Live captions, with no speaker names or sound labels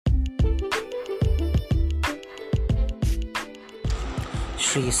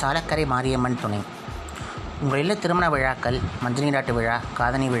ஸ்ரீ சாலக்கரை மாரியம்மன் துணை. உங்கள் இல்ல திருமண விழாக்கள், மஞ்சள் நீராட்டு விழா,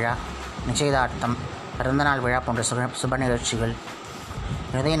 காதணி விழா, நிச்சயதார்த்தம், பிறந்தநாள் விழா போன்ற சுப நிகழ்ச்சிகள்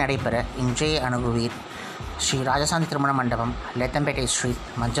நிறைய நடைபெற இன்றைய அணுகுவீர். ஸ்ரீ ராஜசாந்தி திருமண மண்டபம், லேத்தம்பேட்டை ஸ்ட்ரீட்,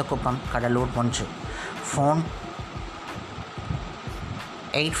 மஞ்சக்குப்பம், கடலூர் 1. ஃபோன்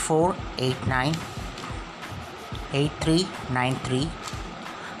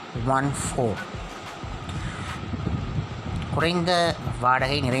 8489839314. குறைந்த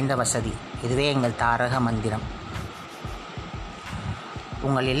வாடகை, நிறைந்த வசதி, இதுவே எங்கள் தாரக மந்திரம்.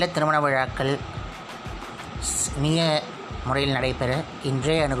 உங்கள் இல்ல திருமண விழாக்கள் இனிய முறையில் நடைபெற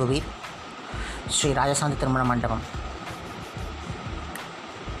இன்றைய அணுகுவீர் ஸ்ரீ ராஜசாந்தி திருமண மண்டபம்.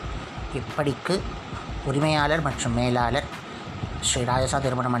 இப்படிக்கு உரிமையாளர் மற்றும் மேலாளர், ஸ்ரீ ராஜசாந்தி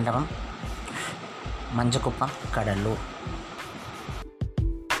திருமண மண்டபம், மஞ்சக்குப்பம், கடலூர்.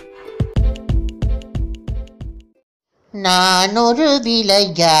 நான் ஒரு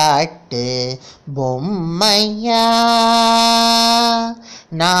விளையாட்டு பொம்மையா,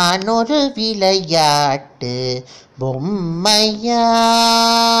 நான் ஒரு விளையாட்டு பொம்மையா,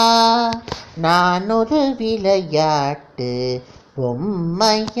 நான் ஒரு விளையாட்டு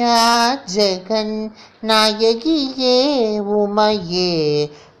பொம்மையா, ஜெகன் நாயகியே உமையே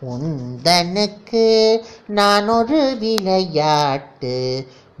உந்தனுக்கு நான் ஒரு விளையாட்டு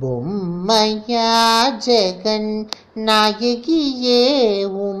பொம்மையா, ஜெகன் நாயகியே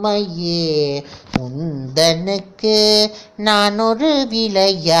உமையே உந்தனுக்கு நான் ஒரு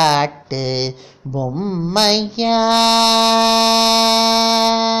விளையாட்டு பொம்மையா.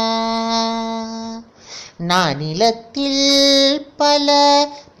 நான் நிலத்தில் பல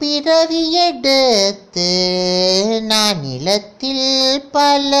பிறவியெடுத்து, நான் நிலத்தில்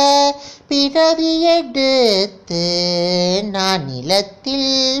பல பிறவியெடுத்து, நான்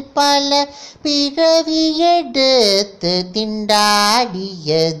நிலத்தில் பல பிறவியெடுத்து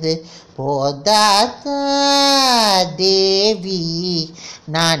திண்டாடியது போதாதா தேவி,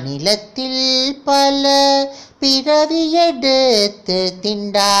 நான் நிலத்தில் பல பிறவியெடுத்து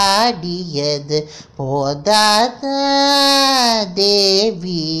திண்டாடியது போதாதா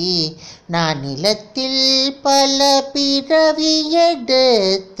தேவி, நான் நிலத்தில் பல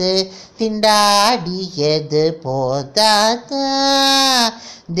பிறவியெடுத்து திண்டாடியது போதாதா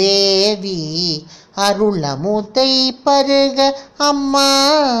தேவி, அருளமுதை பருக அம்மா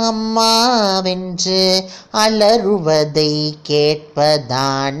அம்மா வென்று அலறுவதை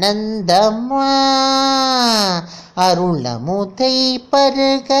கேட்பதானந்தம்மா, அருளமுதை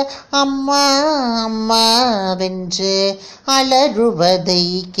பருக அம்மா அம்மா வென்று அலறுவதை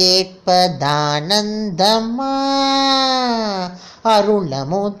கேட்பதானந்தம்மா,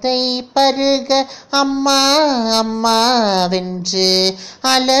 அருளமுதை பருக அம்மா அம்மா வென்று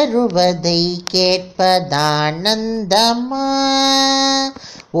அலறுவதை கேட்பதானந்தம்மா.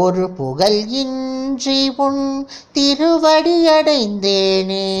 ஒரு புகழ் இன்றி உன் திருவடி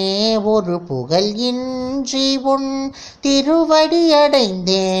அடைந்தேனே, ஒரு புகழ் இன்றி உன் திருவடி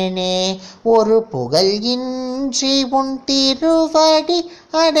அடைந்தேனே, ஒரு புகழ் இன்றி உன் திருவடி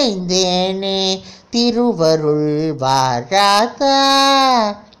அடைந்தேனே, திருவருள் வாராதா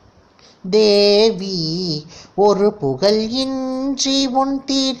தேவி, ஒரு புகழ் இன்றி உன்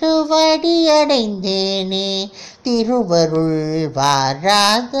திருவடி அடைந்தேனே, திருவருள்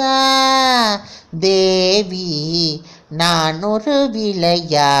வாராதா தேவி, நான் ஒரு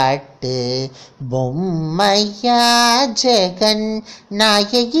விளையாட்டு பொம்மையா, ஜெகன்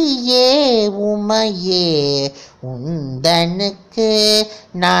நாயகியே உமையே உந்தனுக்கு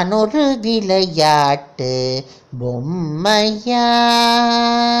நான் ஒரு விளையாட்டு பொம்மையா,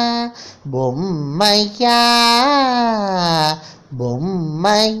 பொம்மையா,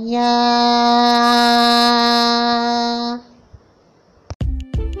 பொம்மையா.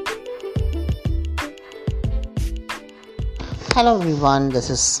 Hello everyone, this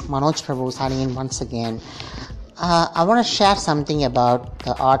is Manoj Prabhu signing in once again. I want to share something about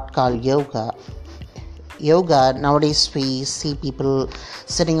the art called yoga. Yoga, nowadays we see people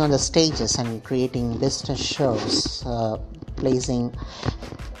sitting on the stages and creating business shows, placing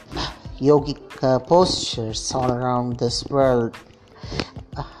yogic postures all around this world.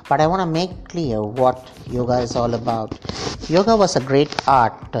 But I want to make clear what yoga is all about. Yoga was a great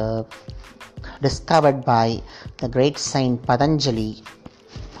art discovered by the great saint Patanjali,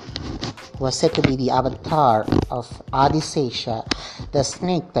 who was said to be the avatar of Adisesha, the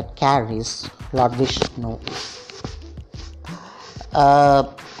snake that carries Lord Vishnu.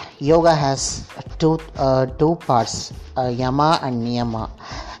 Yoga has two parts, Yama and Niyama.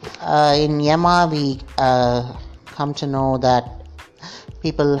 In Yama we come to know that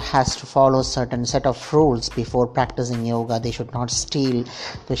people has to follow certain set of rules before practicing yoga. They should not steal,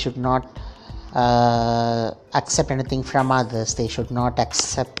 they should not accept anything from others, they should not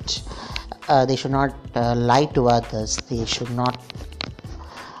lie to others, they should not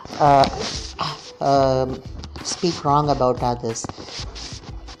speak wrong about others.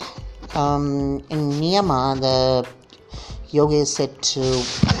 In niyama, the yoga is said to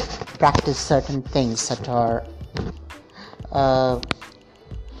practice certain things that are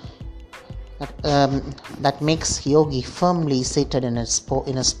that makes yogi firmly seated in a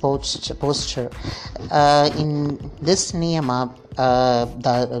posture. In this niyama,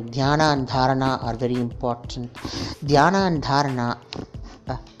 the dhyana and dharana are very important. Dhyana and dharana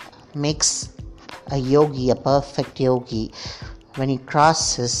makes a yogi a perfect yogi when he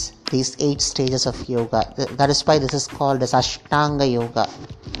crosses these 8 stages of yoga. That is why this is called as Ashtanga yoga.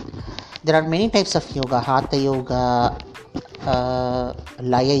 There are many types of yoga: Hatha yoga,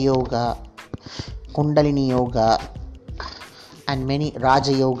 Laya yoga, Kundalini yoga, and many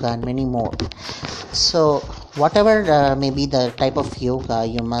Raja yoga, and many more. So whatever may be the type of yoga,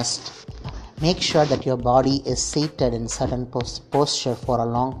 you must make sure that your body is seated in certain posture for a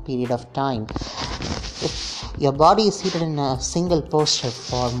long period of time. If your body is seated in a single posture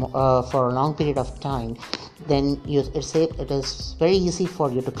for a long period of time, then it is very easy for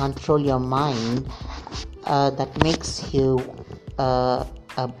you to control your mind. That makes you a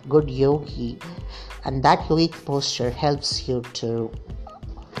good yogi, and that yogic posture helps you to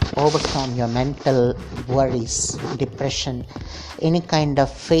overcome your mental worries, depression, any kind of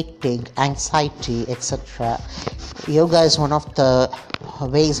fatigue, anxiety, etc. Yoga is one of the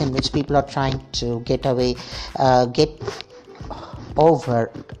ways in which people are trying to get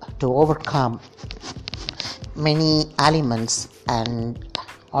overcome many ailments and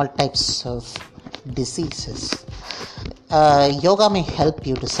all types of diseases. Yoga may help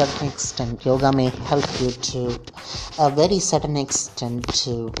you to a certain extent. Yoga may help you to a very certain extent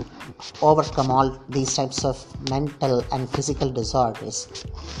to overcome all these types of mental and physical disorders.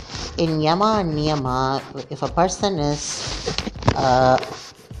 In yama and niyama, if a person is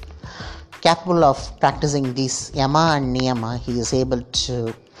capable of practicing these yama and niyama, he is able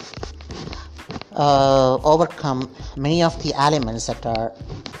to overcome many of the elements that are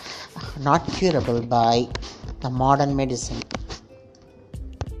not curable by the modern medicine.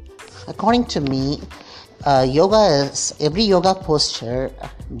 According to me, every yoga posture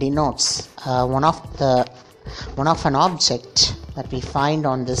denotes one of an object that we find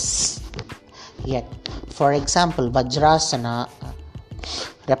on this yet. For example, Vajrasana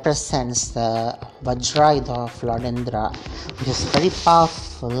represents the Vajrayuda of Lord Indra, which is very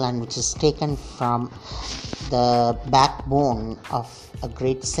powerful and which is taken from the backbone of a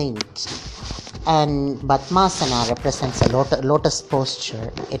great saint. And Padmasana represents a lotus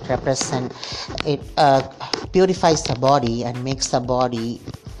posture. It purifies the body and makes the body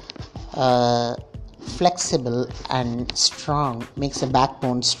flexible and strong, makes the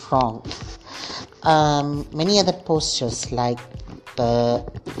backbone strong. Many other postures like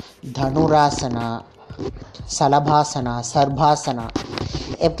Dhanurasana, Salabhasana, Sarbhasana,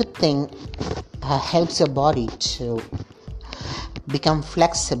 everything helps your body to become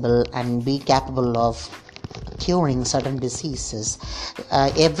flexible and be capable of curing certain diseases.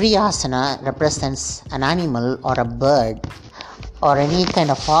 Every asana represents an animal or a bird or any kind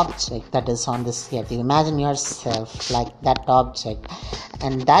of object that is on this earth. You imagine yourself like that object,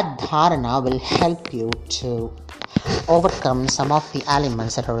 and that dharana will help you to overcome some of the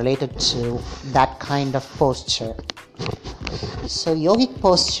elements that are related to that kind of posture. So yogic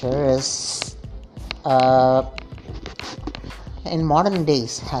posture is in modern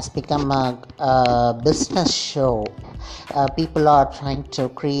days has become a business show. People are trying to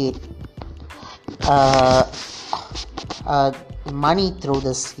create money through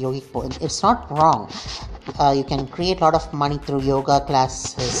this yogic posture. It's not wrong. You can create a lot of money through yoga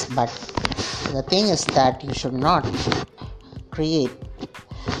classes, but the thing is that you should not create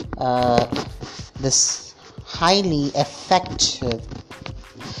this highly effective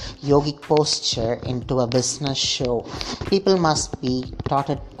yogic posture into a business show. People must be taught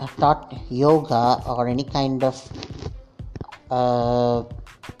yoga or any kind of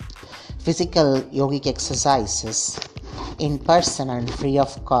physical yogic exercises in person and free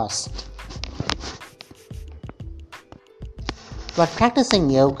of cost. While practicing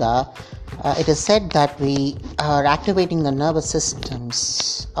yoga, it is said that we are activating the nervous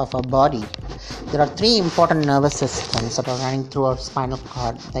systems of our body. There are 3 important nervous systems that are running through our spinal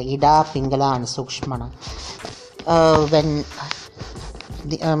cord: the Ida, Pingala, and Sukshmana. When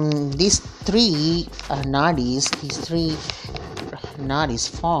these 3 nadis, these 3 nadis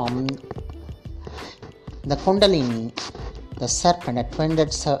form, the Kundalini, the serpent, a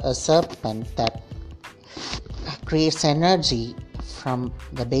twin-headed serpent that creates energy from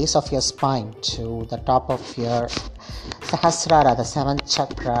the base of your spine to the top of your Sahasrara, the seventh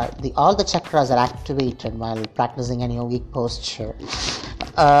chakra. All the chakras are activated while practicing an yogic posture.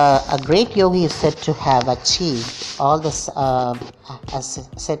 A great yogi is said to have achieved all this,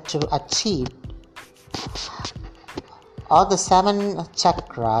 said to achieve all the seven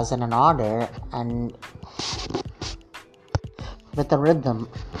chakras in an order and with a rhythm.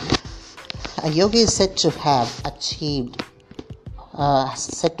 A yogi is said to have achieved,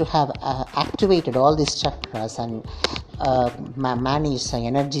 activated all these chakras and manage the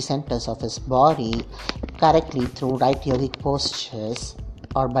energy centers of his body correctly through right yogic postures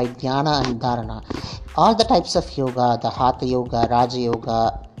or by dhyana and dharana. All the types of yoga, the hatha yoga, raja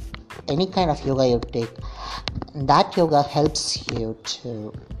yoga, any kind of yoga you take, that yoga helps you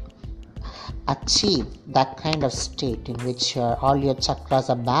to achieve that kind of state in which all your chakras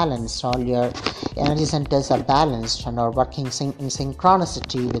are balanced, all your energy centers are balanced and are working in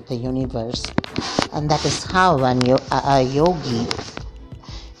synchronicity with the universe. And that is how a yogi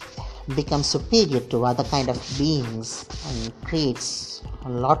becomes superior to other kind of beings and creates a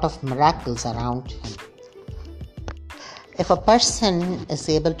lot of miracles around him. If a person is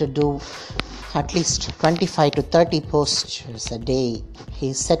able to do at least 25 to 30 postures a day, he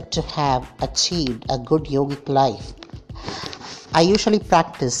is said to have achieved a good yogic life. I usually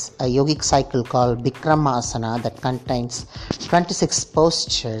practice a yogic cycle called Bikramasana that contains 26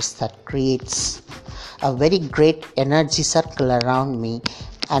 postures that creates a very great energy circle around me,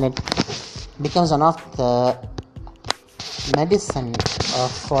 and it becomes one of the medicine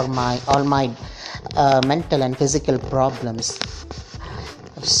for all my mental and physical problems.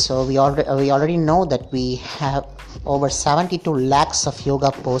 So we already know that we have over 72 lakhs of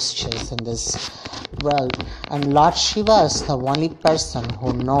yoga postures in this world, and Lord Shiva is the only person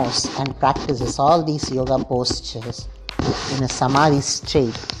who knows and practices all these yoga postures in a samadhi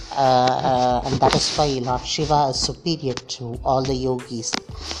state, and that is why Lord Shiva is superior to all the yogis.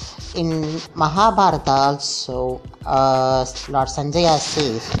 In Mahabharata also, Lord Sanjaya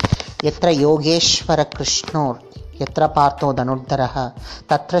says, Yatra Yogeshwara Krishnor Yatra Partho Dhanuddharaha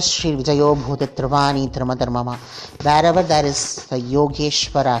Tatra Shri Vijayo Bhuta Trivani Dharmadharmama. Wherever there is the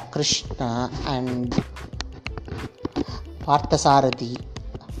Yogeshwara Krishna and Parthasarathi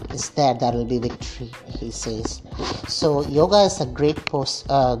is there will be victory, he says. So yoga is a great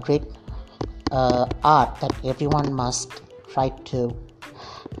art that everyone must try to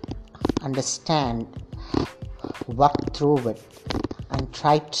understand, work through it, and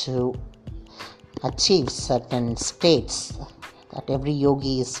try to achieve certain states that every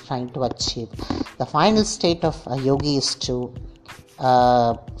yogi is trying to achieve. The final state of a yogi is to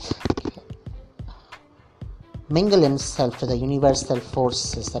mingle himself to the universal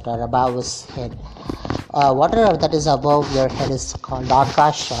forces that are above his head. Whatever that is above your head is called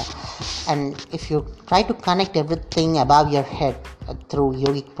Akasha, and if you try to connect everything above your head through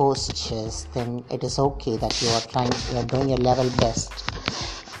yogic postures, then it is okay that you are doing your level best.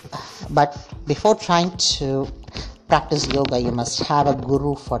 But before trying to practice yoga, you must have a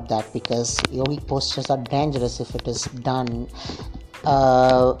guru for that, because yogic postures are dangerous if it is done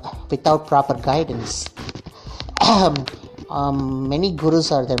without proper guidance. Many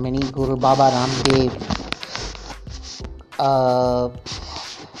gurus are there, many Guru Baba Ramdev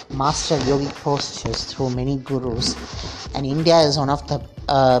mastered yogic postures through many gurus, and India is one of the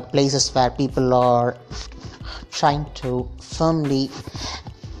places where people are trying to firmly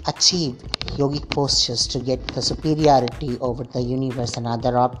achieve yogic postures to get the superiority over the universe and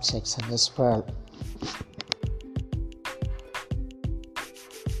other objects in this world.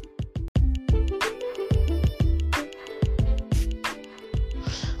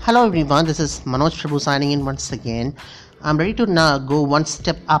 Hello everyone, this is Manoj Prabhu signing in once again. I'm ready to now go one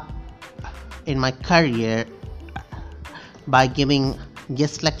step up in my career by giving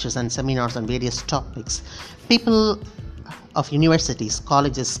guest lectures and seminars on various topics. People of universities,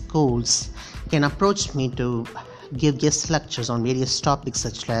 colleges, schools can approach me to give guest lectures on various topics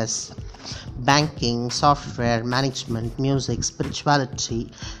such as banking, software, management, music,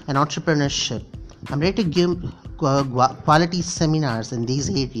 spirituality, and entrepreneurship. I'm ready to give quality seminars in these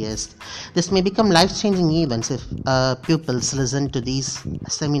areas. This may become life-changing events if pupils listen to these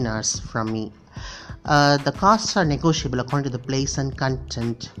seminars from me. The costs are negotiable according to the place and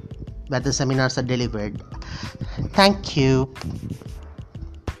content where the seminars are delivered. Thank you.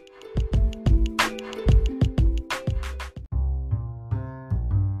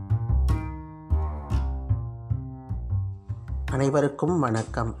 அனைவருக்கும்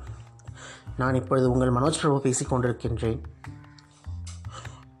வணக்கம். நான் இப்பொழுது உங்கள் மனோஜ் பிரபு பேசிக் கொண்டிருக்கின்றேன்.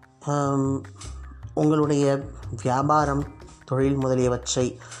 உங்களுடைய வியாபாரம், தொழில் முதலியவற்றை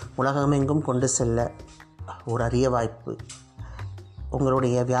உலகமெங்கும் கொண்டு செல்ல ஒரு அரிய வாய்ப்பு.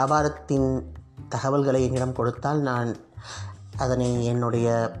 உங்களுடைய வியாபாரத்தின் தகவல்களை என்னிடம் கொடுத்தால் நான் அதனை என்னுடைய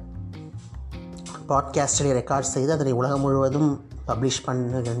பாட்காஸ்டில் ரெக்கார்ட் செய்து அதனை உலகம் முழுவதும் பப்ளிஷ்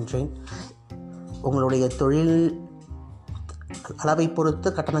பண்ணுகின்றேன். உங்களுடைய தொழில் அளவை பொறுத்து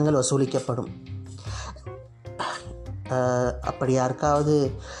கட்டணங்கள் வசூலிக்கப்படும். அப்படி யாருக்காவது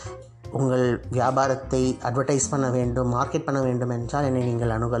உங்கள் வியாபாரத்தை அட்வர்டைஸ் பண்ண வேண்டும், மார்க்கெட் பண்ண வேண்டும் என்றால் என்னை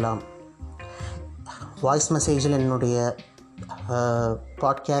நீங்கள் அணுகலாம். வாய்ஸ் மெசேஜில் என்னுடைய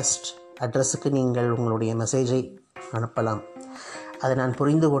பாட்காஸ்ட் அட்ரஸுக்கு நீங்கள் உங்களுடைய மெசேஜை அனுப்பலாம். அதை நான்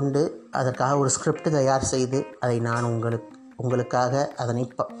புரிந்து கொண்டு அதற்காக ஒரு ஸ்கிரிப்ட் தயார் செய்து அதை நான் உங்களுக்காக அதனை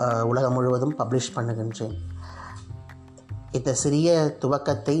உலகம் முழுவதும் பப்ளிஷ் பண்ணுகின்றேன். இந்த சிறிய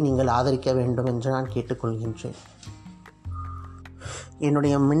துவக்கத்தை நீங்கள் ஆதரிக்க வேண்டும் என்று நான் கேட்டுக்கொள்கின்றேன்.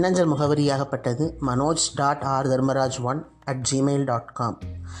 என்னுடைய மின்னஞ்சல் முகவரியாகப்பட்டது manoj.rdharmaraj1@gmail.com.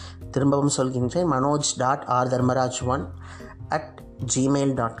 திரும்பவும் சொல்கின்றேன்,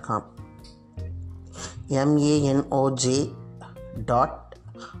 manoj.rdharmaraj1@gmail.com.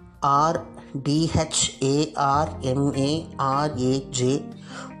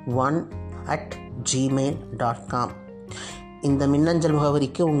 இந்த மின்னஞ்சல்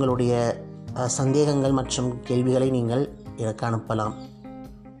முகவரிக்கு உங்களுடைய சந்தேகங்கள் மற்றும் கேள்விகளை நீங்கள் எனக்கு அனுப்பலாம்.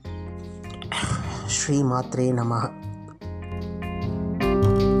 ஸ்ரீ மாத்ரே நமஹ.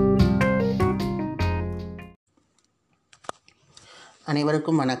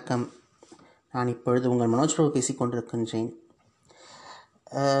 அனைவருக்கும் வணக்கம். நான் இப்பொழுது உங்கள் மனோஜ் பிரபு பேசிக் கொண்டிருக்கின்றேன்.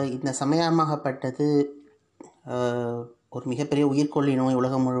 இந்த சமயமாகப்பட்டது ஒரு மிகப்பெரிய உயிர்கொல்லி நோய்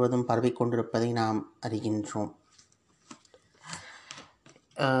உலகம் முழுவதும் பரவிக்கொண்டிருப்பதை நாம் அறிகின்றோம்.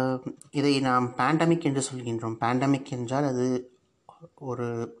 இதை நாம் பேண்டமிக் என்று சொல்கின்றோம். பேண்டமிக் என்றால் அது ஒரு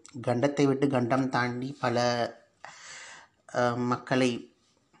கண்டத்தை விட்டு கண்டம் தாண்டி பல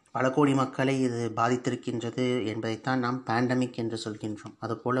கோடி மக்களை இது பாதித்திருக்கின்றது என்பதைத்தான் நாம் பேண்டமிக் என்று சொல்கின்றோம்.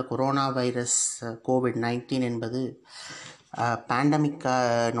 அதுபோல் கொரோனா வைரஸ் COVID-19 என்பது பேண்டமிக்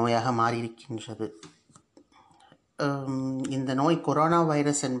நோயாக மாறியிருக்கின்றது. இந்த நோய் கொரோனா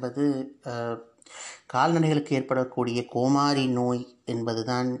வைரஸ் என்பது கால்நடைகளுக்கு ஏற்படக்கூடிய கோமாரி நோய்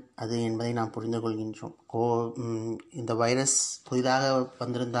என்பதுதான் அது என்பதை நாம் புரிந்து கொள்கின்றோம். இந்த வைரஸ் புதிதாக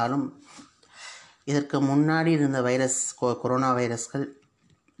வந்திருந்தாலும் இதற்கு முன்னாடி இருந்த கொரோனா வைரஸ்கள்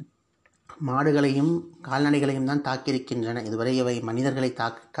மாடுகளையும் கால்நடைகளையும் தான் தாக்கியிருக்கின்றன. இதுவரை இவை மனிதர்களை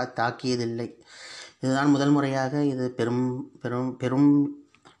தாக்கியதில்லை. இதுதான் முதல் முறையாக இது பெரும் பெரும் பெரும்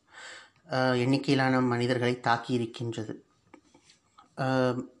எண்ணிக்கையிலான மனிதர்களை தாக்கியிருக்கின்றது.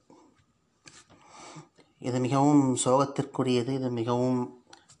 இது மிகவும் சோகத்திற்குரியது. இது மிகவும்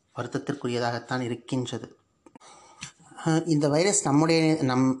வருத்தத்திற்குரியதாகத்தான் இருக்கின்றது. இந்த வைரஸ்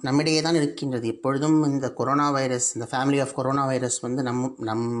நம்மிடையே தான் இருக்கின்றது. எப்பொழுதும் இந்த கொரோனா வைரஸ், இந்த ஃபேமிலி ஆஃப் கொரோனா வைரஸ் வந்து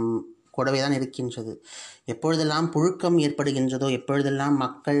நம் கூடவே தான் இருக்கின்றது. எப்பொழுதெல்லாம் புழுக்கம் ஏற்படுகின்றதோ, எப்பொழுதெல்லாம்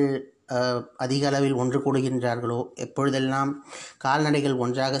மக்கள் அதிக அளவில் ஒன்று கூடுகின்றார்களோ, எப்பொழுதெல்லாம் கால்நடைகள்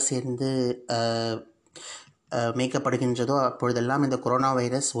ஒன்றாக சேர்ந்து மேய்க்கப்படுகின்றதோ அப்பொழுதெல்லாம் இந்த கொரோனா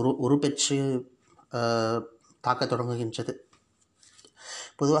வைரஸ் உருப்பெற்று தாக்கத் தொடங்குகின்றது.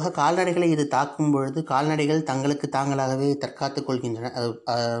 பொதுவாக கால்நடைகளை இது தாக்கும் பொழுது கால்நடைகள் தங்களுக்கு தாங்களாகவே தற்காத்து கொள்கின்றன.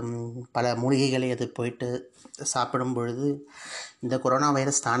 பல மூலிகைகளை அது போயிட்டு சாப்பிடும் பொழுது இந்த கொரோனா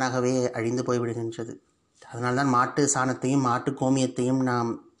வைரஸ் தானாகவே அழிந்து போய்விடுகின்றது. அதனால்தான் மாட்டு சாணத்தையும் மாட்டு கோமியத்தையும் நாம்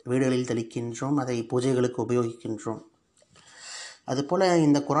வீடுகளில் தெளிக்கின்றோம், அதை பூஜைகளுக்கு உபயோகிக்கின்றோம். அதுபோல்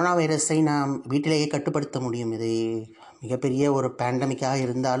இந்த கொரோனா வைரஸை நாம் வீட்டிலேயே கட்டுப்படுத்த முடியும். இது மிகப்பெரிய ஒரு பேண்டமிக்காக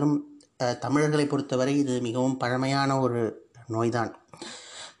இருந்தாலும் தமிழர்களை பொறுத்தவரை இது மிகவும் பழமையான ஒரு நோய்தான்.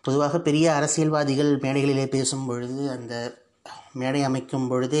 பொதுவாக பெரிய அரசியல்வாதிகள் மேடைகளிலே பேசும் பொழுது, அந்த மேடை அமைக்கும்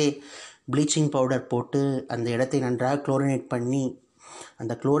பொழுதே ப்ளீச்சிங் பவுடர் போட்டு அந்த இடத்தை நன்றாக குளோரினேட் பண்ணி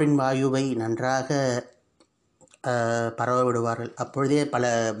அந்த குளோரின் வாயுவை நன்றாக பரவ விடுவார்கள். அப்பொழுதே பல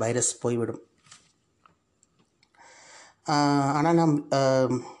வைரஸ் போய்விடும். ஆனால் நாம்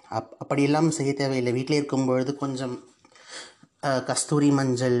அப்படியெல்லாம் செய்ய தேவையில்லை. வீட்டில் இருக்கும் பொழுது கொஞ்சம் கஸ்தூரி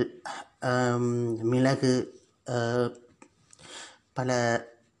மஞ்சள், மிளகு, பல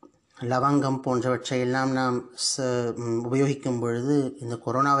லவங்கம் போன்றவற்றையெல்லாம் நாம் உபயோகிக்கும் பொழுது இந்த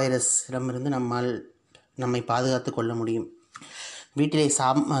கொரோனா வைரஸிடமிருந்து நம்மை பாதுகாத்து கொள்ள முடியும். வீட்டிலே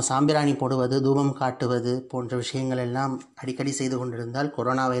சாம்பிராணி போடுவது, தூபம் காட்டுவது போன்ற விஷயங்கள் எல்லாம் அடிக்கடி செய்து கொண்டிருந்தால்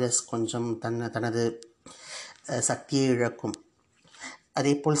கொரோனா வைரஸ் கொஞ்சம் தனது சக்தியை இழக்கும்.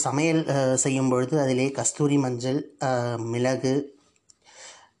 அதேபோல் சமையல் செய்யும் பொழுது அதிலே கஸ்தூரி மஞ்சள், மிளகு,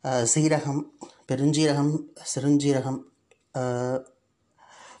 சீரகம், பெருஞ்சீரகம், சிறுஞ்சீரகம்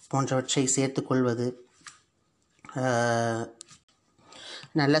போன்றவற்றை சேர்த்துக்கொள்வது,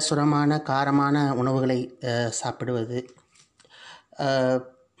 நல்ல சுரமான காரமான உணவுகளை சாப்பிடுவது,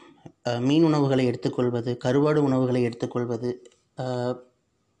 மீன் உணவுகளை எடுத்துக்கொள்வது, கருவாடு உணவுகளை எடுத்துக்கொள்வது,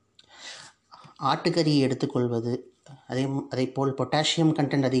 ஆட்டுக்கறி எடுத்துக்கொள்வது, அதேபோல் பொட்டாசியம்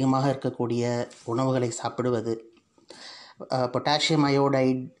கண்டென்ட் அதிகமாக இருக்கக்கூடிய உணவுகளை சாப்பிடுவது, பொட்டாசியம்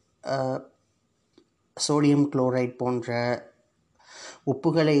அயோடைட், சோடியம் குளோரைட் போன்ற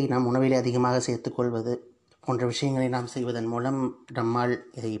உப்புகளை நம் உணவிலே அதிகமாக சேர்த்துக்கொள்வது போன்ற விஷயங்களை நாம் செய்வதன் மூலம் நம்மால்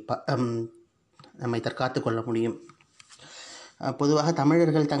இதை நம்மை தற்காத்து கொள்ள முடியும். பொதுவாக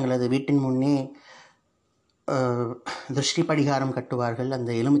தமிழர்கள் தங்களது வீட்டின் முன்னே திருஷ்டி படிகாரம் கட்டுவார்கள்.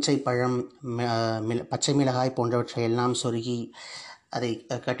 அந்த எலுமிச்சை பழம், பச்சை மிளகாய் போன்றவற்றை எல்லாம் சொருகி அதை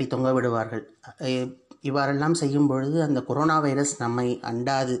கட்டி தொங்க விடுவார்கள். இவ்வாறெல்லாம் செய்யும் பொழுது அந்த கொரோனா வைரஸ் நம்மை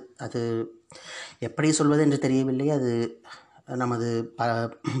அண்டாது. அது எப்படி சொல்வது என்று தெரியவில்லை. அது நமது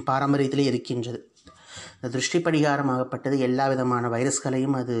பாரம்பரியத்திலே இருக்கின்றது. திருஷ்டி படிகாரமாகப்பட்டது எல்லா விதமான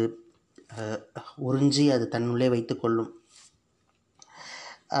வைரஸ்களையும் அது உறிஞ்சி அது தன்னுள்ளே வைத்து கொள்ளும்.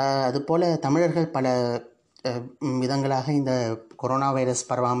 அதுபோல் தமிழர்கள் பல விதங்களாக இந்த கொரோனா வைரஸ்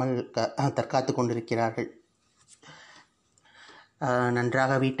பரவாமல் தற்காத்து கொண்டிருக்கிறார்கள்.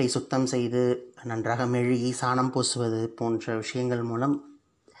 நன்றாக வீட்டை சுத்தம் செய்து நன்றாக மெழுகி சாணம் பூசுவது போன்ற விஷயங்கள் மூலம்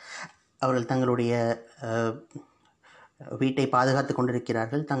அவர்கள் தங்களுடைய வீட்டை பாதுகாத்து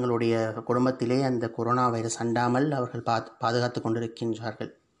கொண்டிருக்கிறார்கள். தங்களுடைய குடும்பத்திலே அந்த கொரோனா வைரஸ் அண்டாமல் அவர்கள் பாதுகாத்து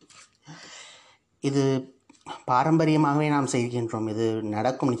கொண்டிருக்கின்றார்கள். இது பாரம்பரியமாகவே நாம் செய்கின்றோம். இது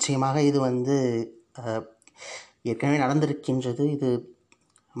நடக்கும், நிச்சயமாக இது ஏற்கனவே நடந்திருக்கின்றது. இது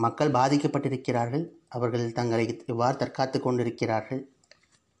மக்கள் பாதிக்கப்பட்டிருக்கிறார்கள். அவர்கள் தங்களை இவ்வாறு தற்காத்து கொண்டிருக்கிறார்கள்.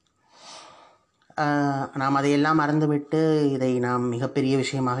 நாம் அதையெல்லாம் மறந்துவிட்டு இதை நாம் மிகப்பெரிய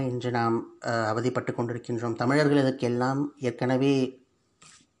விஷயமாக இன்று நாம் அவதிப்பட்டு கொண்டிருக்கின்றோம். தமிழர்கள் இதற்கெல்லாம் ஏற்கனவே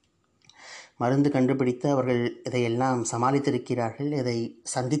மருந்து கண்டுபிடித்து அவர்கள் இதையெல்லாம் சமாளித்திருக்கிறார்கள், இதை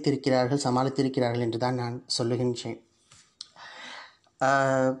சந்தித்திருக்கிறார்கள், சமாளித்திருக்கிறார்கள் என்று தான் நான் சொல்லுகின்றேன்.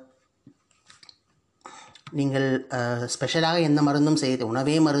 நீங்கள் ஸ்பெஷலாக எந்த மருந்தும் செய்து,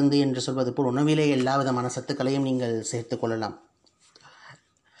 உணவே மருந்து என்று சொல்வது போல் உணவிலே எல்லா விதமான சத்துக்களையும் நீங்கள் சேர்த்து கொள்ளலாம்.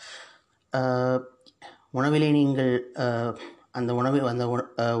 உணவிலே நீங்கள் அந்த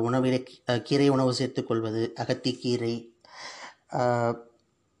உணவிலே கீரை உணவு சேர்த்துக்கொள்வது, அகத்திக்கீரை,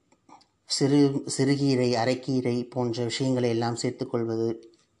 சிறுகீரை, அரைக்கீரை போன்ற விஷயங்களை எல்லாம் சேர்த்துக்கொள்வது,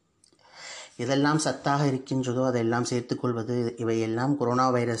 இதெல்லாம் சத்தாக இருக்கின்றதோ அதெல்லாம் சேர்த்துக்கொள்வது, இவையெல்லாம் கொரோனா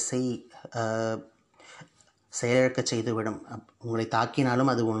வைரஸை செயலிழக்க செய்துவிடும். உங்களை தாக்கினாலும்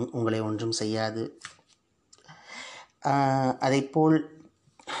அது உங்களை ஒன்றும் செய்யாது. அதைப்போல்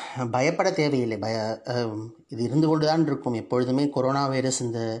பயப்பட தேவையில்லை. இது இருந்து கொண்டு தான் இருக்கும். எப்பொழுதுமே கொரோனா வைரஸ்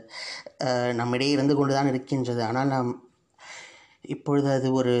இந்த நம்மிடையே இருந்து கொண்டு தான் இருக்கின்றது. ஆனால் நாம் இப்பொழுது அது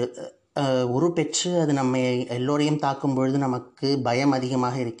உருப்பெற்று அது நம்மை எல்லோரையும் தாக்கும் பொழுது நமக்கு பயம்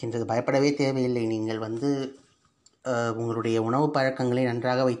அதிகமாக இருக்கின்றது. பயப்படவே தேவையில்லை. நீங்கள் உங்களுடைய உணவு பழக்கங்களை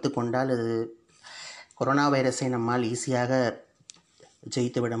நன்றாக வைத்து கொண்டால் அது கொரோனா வைரஸை நம்மால் ஈஸியாக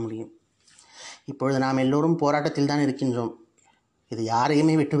ஜெயித்துவிட முடியும். இப்பொழுது நாம் எல்லோரும் போராட்டத்தில் தான் இருக்கின்றோம். இது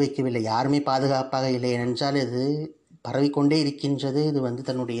யாரையுமே விட்டு வைக்கவில்லை, யாருமே பாதுகாப்பாக இல்லை. ஏனென்றால் இது பரவிக்கொண்டே இருக்கின்றது. இது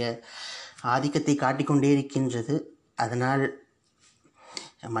தன்னுடைய ஆதிக்கத்தை காட்டிக்கொண்டே இருக்கின்றது. அதனால்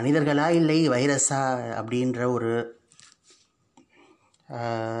மனிதர்களா இல்லை வைரஸா அப்படின்ற ஒரு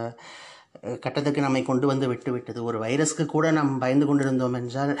கட்டத்துக்கு நம்மை கொண்டு விட்டுவிட்டது. ஒரு வைரஸ்க்கு கூட நாம் பயந்து கொண்டிருந்தோம்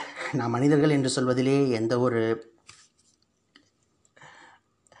என்றால் நாம் மனிதர்கள் என்று சொல்வதிலே எந்த ஒரு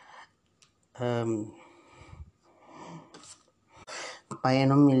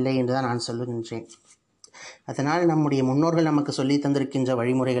பயனும் இல்லை என்றுதான் நான் சொல்லுகின்றேன். அதனால் நம்முடைய முன்னோர்கள் நமக்கு சொல்லி தந்திருக்கின்ற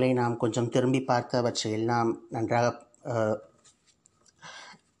வழிமுறைகளை நாம் கொஞ்சம் திரும்பி பார்த்து அவற்றை எல்லாம் நன்றாக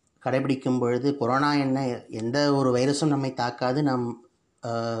கடைபிடிக்கும் பொழுது கொரோனா எந்த ஒரு வைரஸும் நம்மை தாக்காது. நம்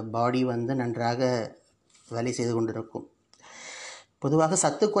பாடி நன்றாக வேலை செய்து கொண்டிருக்கும். பொதுவாக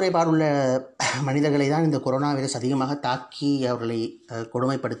சத்து குறைபாடுள்ள மனிதர்களை தான் இந்த கொரோனா வைரஸ் அதிகமாக தாக்கி அவர்களை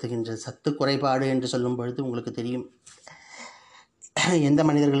கொடுமைப்படுத்துகின்றது. சத்து குறைபாடு என்று சொல்லும் பொழுது உங்களுக்கு தெரியும், எந்த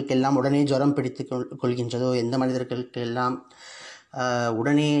மனிதர்களுக்கெல்லாம் உடனே ஜுரம் பிடித்து கொள்கின்றதோ, எந்த மனிதர்களுக்கெல்லாம்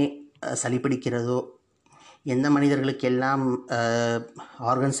உடனே சளி பிடிக்கிறதோ, எந்த மனிதர்களுக்கெல்லாம்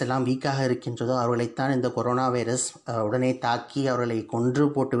ஆர்கன்ஸ் எல்லாம் வீக்காக இருக்கின்றதோ அவர்களைத்தான் இந்த கொரோனா வைரஸ் உடனே தாக்கி அவர்களை கொன்று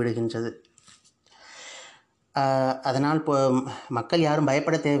போட்டு விடுகின்றது. அதனால் மக்கள் யாரும்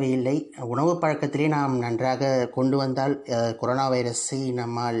பயப்பட தேவையில்லை. உணவு பழக்கத்திலே நாம் நன்றாக கொண்டு வந்தால் கொரோனா வைரஸை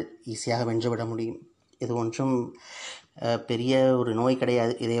நம்மால் ஈஸியாக வென்றுவிட முடியும். இது ஒன்றும் பெரிய ஒரு நோய்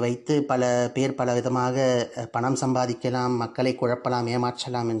கிடையாது. இதை வைத்து பல பேர் பல விதமாக பணம் சம்பாதிக்கலாம், மக்களை குழப்பலாம்,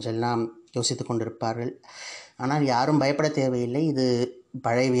 ஏமாற்றலாம் என்றெல்லாம் யோசித்து கொண்டிருப்பார்கள். ஆனால் யாரும் பயப்பட தேவையில்லை. இது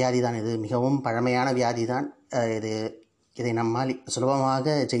பழைய வியாதி தான். இது மிகவும் பழமையான வியாதி தான். இதை நம்மால் சுலபமாக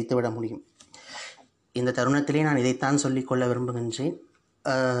ஜெயித்துவிட முடியும். இந்த தருணத்திலே நான் இதைத்தான் சொல்லிக்கொள்ள விரும்புகின்றேன்.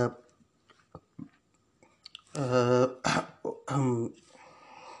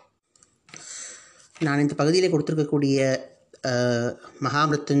 நான் இந்த பகுதியில் கொடுத்துருக்கக்கூடிய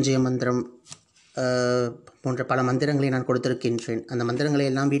மகாமிருத்யுஞ்சய மந்திரம் போன்ற பல மந்திரங்களை நான் கொடுத்திருக்கின்றேன். அந்த மந்திரங்களை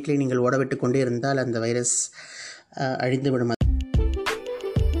எல்லாம் வீட்டிலே நீங்கள் ஓடவிட்டு கொண்டே இருந்தால் அந்த வைரஸ் அழிந்துவிடும்.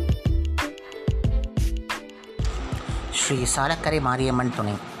 ஸ்ரீ சாலக்கரை மாரியம்மன்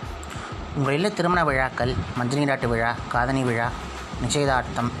துணை. உங்கள் இல்ல திருமண விழாக்கள், மஞ்சள் நீராட்டு விழா, காதணி விழா,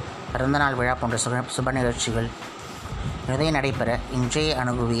 நிச்சயதார்த்தம், பிறந்தநாள் விழா போன்ற சுப நிகழ்ச்சிகள் நிறைய நடைபெற இன்றைய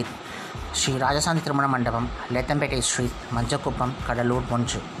அணுகுவீர் ஸ்ரீ ராஜசாந்தி திருமண மண்டபம், லேத்தம்பேட்டை ஸ்ட்ரீட், மஞ்சக்குப்பம், கடலூர்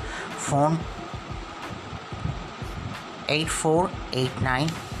 1. ஃபோன்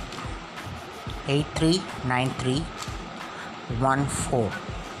 8489839314.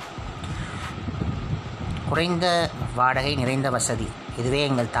 குறைந்த வாடகை, நிறைந்த வசதி, இதுவே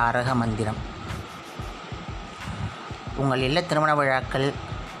எங்கள் தாரக மந்திரம். உங்கள் இல்ல திருமண விழாக்கள்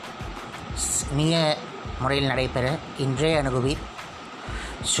இனிய முறையில் நடைபெற இன்றைய அணுகுவீர்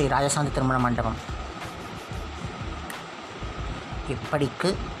ஸ்ரீ ராஜசாந்தி திருமண மண்டபம். இப்படிக்கு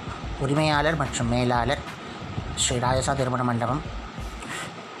உரிமையாளர் மற்றும் மேலாளர், ஸ்ரீ ராஜசாந்தி திருமண மண்டபம்,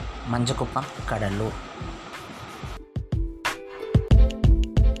 மஞ்சக்குப்பம், கடலூர்.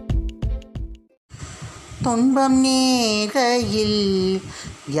 துன்பம் நேரையில்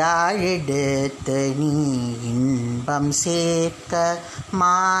யாழெடுத்து நீ இன்பம் சேர்க்க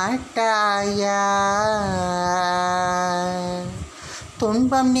மாட்டாயா?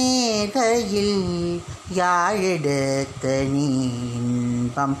 துன்பம் நேரையில் யாழெடுத்து நீ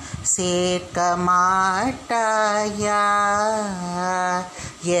இன்பம் சேர்க்க மாட்டாயா?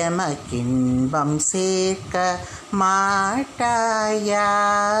 எமக்கின்பம் சேர்க்க மாட்டாயா?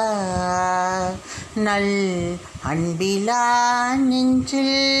 நல் அன்பிலா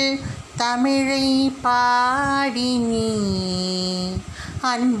நெஞ்சில் தமிழை பாடி நீ,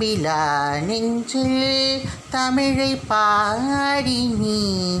 அன்பிலா நெஞ்சில் தமிழை பாடி நீ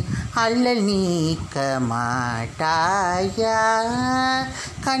அல்லல் நீக்க மாட்டாயா?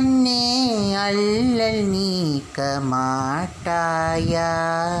 கண்ணே அல்லல் நீக்க மாட்டாயா?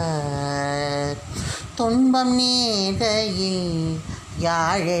 துன்பம் நேரையில்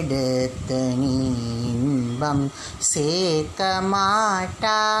யாழெடுத்து நீ இன்பம் சேர்க்க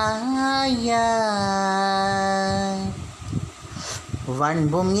மாட்டாயா?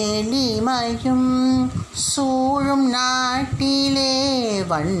 வன்பும் எளிமையும் சூழும் நாட்டிலே,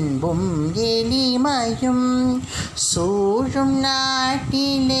 வன்பும் எளிமையும் சூழும்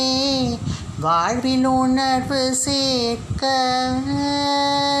நாட்டிலே வாழ்வில் உணர்வு சேர்க்க,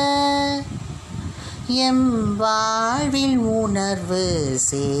 எம் வாழ்வில் உணர்வு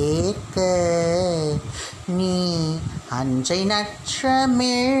சேர்க்க நீ அன்றை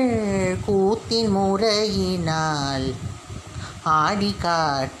நற்றமிழ் கூத்தின் முறையினால் ஆடி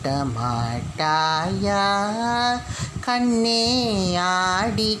காட்ட மாட்டாயா? கண்ணே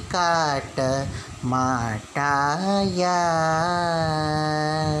ஆடி காட்ட மாட்டாயா?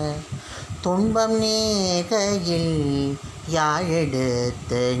 துன்பம் நேரையில்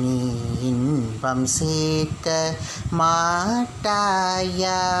யாழெடுத்து நீ இன்பம் சேர்க்க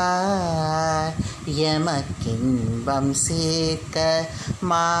மாட்டாயா? எமக்கின்பம் சேர்க்க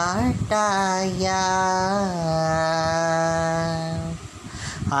மாட்டாயா?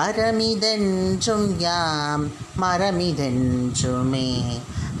 அறமிதென்றும் யாம் மரமிதென்றுமே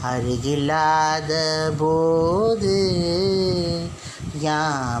அருகில்லாத போது,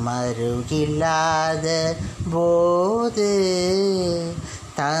 யாம் அருகில்லாத போது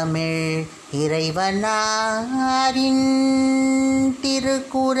தமிழ் இறைவனாரின்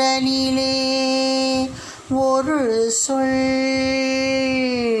திருக்குறளிலே ஒரு சொல்,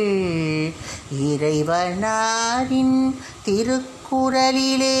 இறைவனாரின்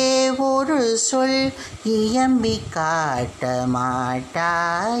திருக்குறளிலே ஒரு சொல் இயம்பி காட்ட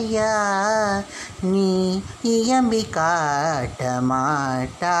மாட்டாயா? நீ இயம்பி காட்ட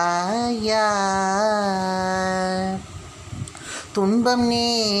மாட்டாயா? துன்பம்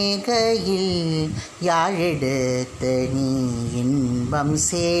நேரையில் யாழெடுத்து நீ இன்பம்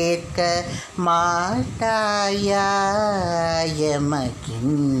சேர்க்க மாட்டாயா?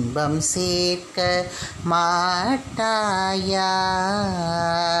 எமக்கின்பம் சேர்க்க மாட்டாயா?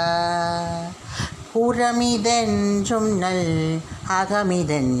 புறமிதென்றும் நல்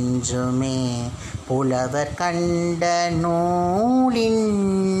அகமிதென்றுமே புலவர் கண்ட நூலின்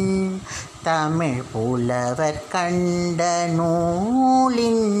தமிழ் புலவர் கண்ட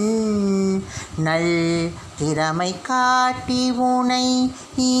நூலின் நல் திறமை காட்டி உனை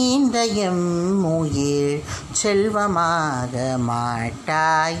ஈந்த எம்முயிர் செல்வமாக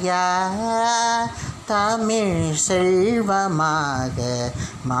மாட்டாயா, தமிழ் செல்வமாக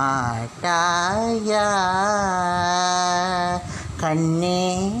மாட்டாயா. கண்ணே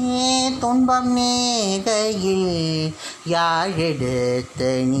துன்பம் நேகையில் யாழெடுத்த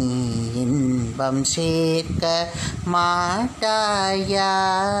நீ இன்பம் சேர்க்க மாட்டாயா,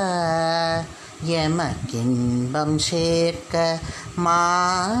 எமக்கின்பம் சேர்க்க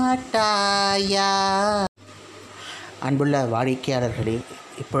மாட்டாயா. அன்புள்ள வாடிக்கையாளர்களே,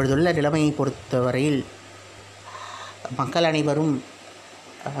 இப்பொழுதுள்ள நிலைமையை பொறுத்தவரையில் மக்கள் அனைவரும்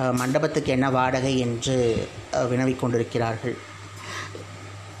மண்டபத்துக்கு என்ன வாடகை என்று வினவிக் கொண்டிருக்கிறார்கள்.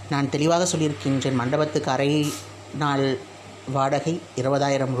 நான் தெளிவாக சொல்லியிருக்கின்றேன். மண்டபத்துக்கு அரை நாள் வாடகை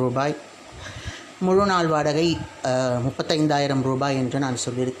 20,000 ரூபாய், முழு நாள் வாடகை 35,000 ரூபாய் என்று நான்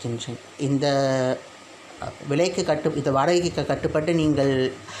சொல்லியிருக்கின்றேன். இந்த வாடகைக்கு கட்டுப்பட்டு நீங்கள்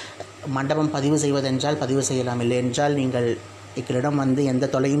மண்டபம் பதிவு செய்வதென்றால் பதிவு செய்யலாம், இல்லை என்றால் நீங்கள் எங்களிடம் வந்து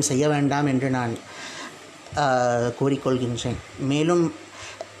எந்த தொல்லையும் செய்ய வேண்டாம் என்று நான் கூறிக்கொள்கின்றேன். மேலும்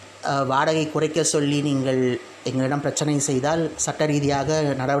வாடகை குறைக்க சொல்லி நீங்கள் எங்களிடம் பிரச்சனை செய்தால் சட்ட ரீதியாக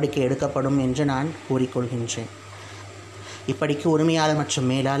நடவடிக்கை எடுக்கப்படும் என்று நான் கூறிக்கொள்கின்றேன். இப்படிக்கு உரிமையாளர் மற்றும்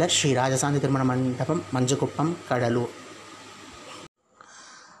மேலாளர் ஸ்ரீ ராஜசாந்தி திருமண மண்டபம், மஞ்சக்குப்பம், கடலூர்.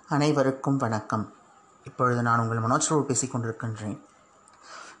 அனைவருக்கும் வணக்கம். இப்பொழுது நான் உங்கள் மனோஜ் பிரபு பேசிக் கொண்டிருக்கின்றேன்.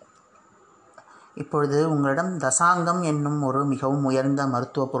 இப்பொழுது உங்களிடம் தசாங்கம் என்னும் ஒரு மிகவும் உயர்ந்த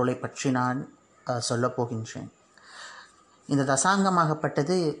மருத்துவ பொருளை பற்றி நான் சொல்லப்போகின்றேன். இந்த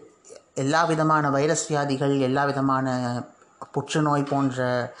தசாங்கமாகப்பட்டது எல்லா விதமான வைரஸ் வியாதிகள், எல்லா விதமான புற்றுநோய் போன்ற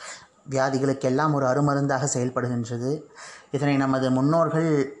வியாதிகளுக்கெல்லாம் ஒரு அருமருந்தாக செயல்படுகின்றது. இதனை நமது முன்னோர்கள்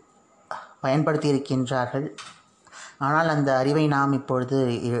பயன்படுத்தி இருக்கின்றார்கள். ஆனால் அந்த அறிவை நாம் இப்பொழுது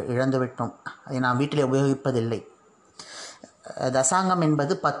இழந்துவிட்டோம். அதை நாம் வீட்டில் உபயோகிப்பதில்லை. தசாங்கம்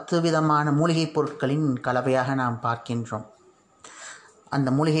என்பது 10 விதமான மூலிகைப் பொருட்களின் கலவையாக நாம் பார்க்கின்றோம். அந்த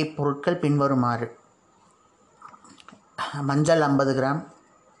மூலிகைப் பொருட்கள் பின்வருமாறு: மஞ்சள் 50 கிராம்,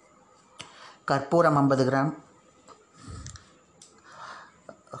 கற்பூரம் 50 கிராம்,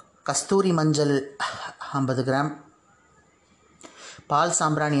 கஸ்தூரி மஞ்சள் 50 கிராம், பால்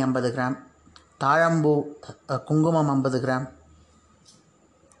சாம்பிராணி 50 கிராம், தாழம்பூ குங்குமம் 50 கிராம்,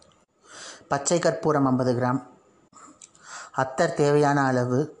 பச்சை கற்பூரம் 50 கிராம், அத்தர் தேவையான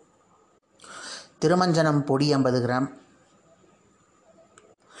அளவு, திருமஞ்சனம் பொடி 50 கிராம்,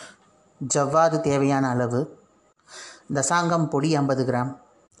 ஜவ்வாது தேவையான அளவு, தசாங்கம் பொடி 50 கிராம்,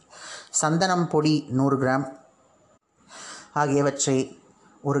 சந்தனம் பொடி 100 கிராம் ஆகியவற்றை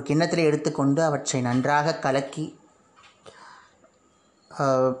ஒரு கிண்ணத்தில் எடுத்துக்கொண்டு அவற்றை நன்றாக கலக்கி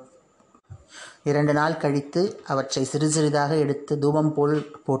 2 நாள் கழித்து அவற்றை சிறு சிறிதாக எடுத்து தூபம் போல்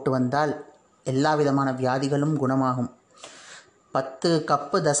போட்டு வந்தால் எல்லா விதமான வியாதிகளும் குணமாகும். 10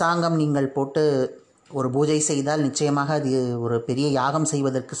 கப்பு தசாங்கம் நீங்கள் போட்டு ஒரு பூஜை செய்தால் நிச்சயமாக அது ஒரு பெரிய யாகம்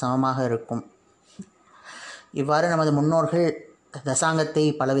செய்வதற்கு சமமாக இருக்கும். இவ்வாறு நமது முன்னோர்கள் தசாங்கத்தை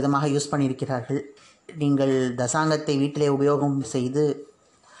பலவிதமாக யூஸ் பண்ணியிருக்கிறார்கள். நீங்கள் தசாங்கத்தை வீட்டிலே உபயோகம் செய்து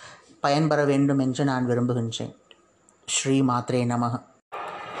பயன்பெற வேண்டும் என்று நான் விரும்புகின்றேன். ஸ்ரீ மாத்ரே நமக.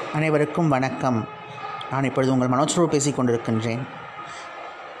 அனைவருக்கும் வணக்கம். நான் இப்பொழுது உங்கள் மனோஜ் பிரபு பேசிக் கொண்டிருக்கின்றேன்.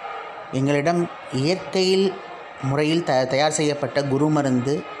 எங்களிடம் இயற்கையில் முறையில் தயார் செய்யப்பட்ட குரு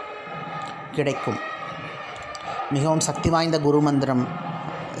மருந்து கிடைக்கும். மிகவும் சக்தி வாய்ந்த குரு மந்திரம்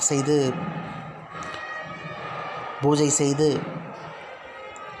செய்து பூஜை செய்து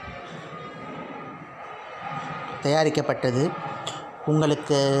தயாரிக்கப்பட்டது.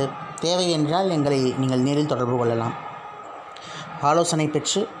 உங்களுக்கு தேவை என்றால் நீங்கள் நேரில் தொடர்பு கொள்ளலாம். ஆலோசனை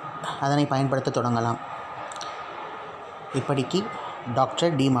பெற்று அதனை பயன்படுத்த தொடங்கலாம். இப்படிக்கு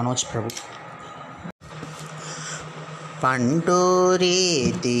டாக்டர் டி மனோஜ் பிரபு.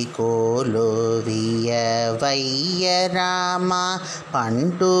 பண்டூரீதி கோலோவிய வையராமா,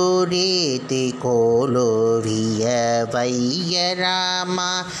 பண்டூரீதி கோலோவிய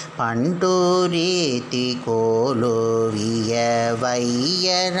வையராமா, பண்டூரீதி கோலோவிய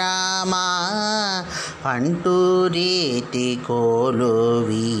வையராமா, பண்டூரீதி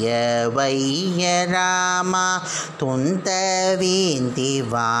கோலோவிய வையராமா, துந்தவீந்தி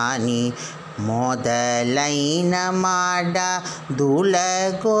வாணி మొదలైన మాడ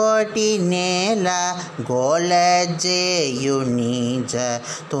దులగోటి నేల గోలజేయు నిజ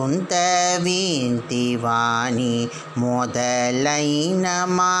తుంత వింతివాణి మొదలైన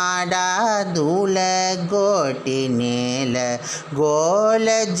మాడ దులగోటి నేల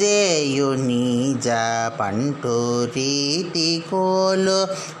గోలజేయు నిజ పంటు రీతి కోలు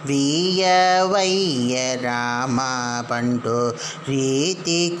వియవయ్య రామ పంటు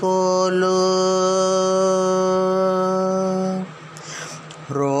రీతి కోలు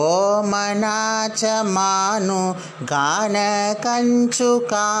రోమనాచమాను గాన కంచు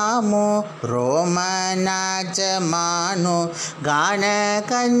కాము రోమనాచమాను గాన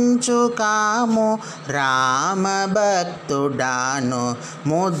కంచు కాము రామ భక్తుడాను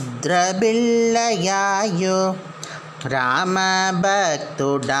ముద్ర బిల్లయాయు రామ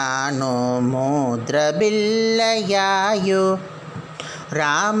భక్తుడాను ముద్ర బిల్లయాయు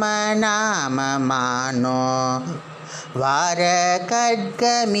రామనామమానో వార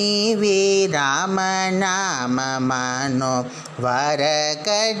ఖడ్గమీవి రామనామమానో వార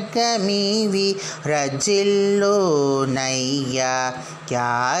ఖడ్గమీవి రజిల్లు నయ్యా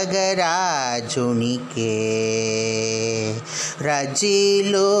త్యాగరాజునికే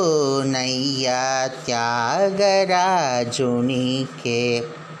రజిల్లు నయ్యా త్యాగరాజునికే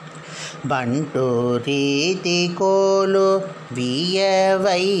బంటు రీతి కోలు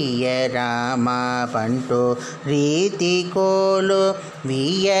వియవయ్య రామ బంటు రీతి కోలు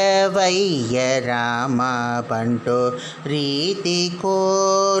వియవయ్య రామ బంటు రీతి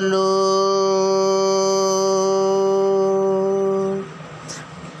కోలు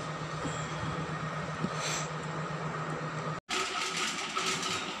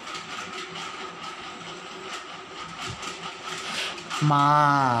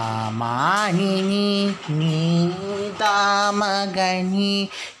మానిని నీదామగని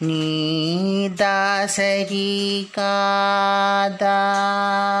నీదాసరి కాదా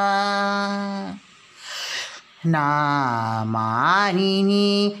నామానిని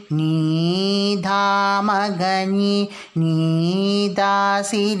నీధామగని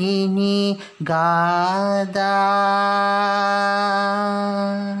నీదాసిరిని గాదా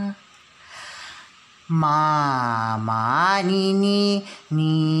మానిని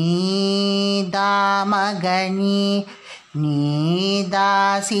నీదామగని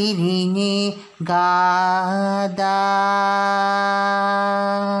నీదాసిరిని గాదా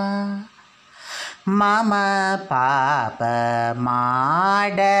మమ పాప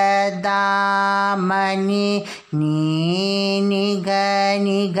మాడదామని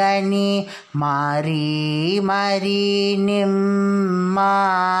నిగని మారి మరి నిమ్మ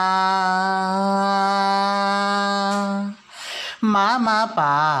మమ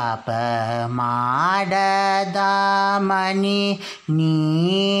పాప మాడదామని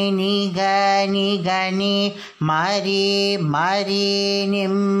నిగని మరి మరి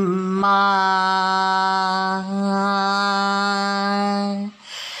నిమ్మ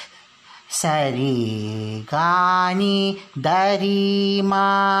సరి గాని దరి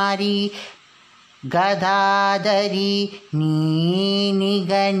మారి గదాదరి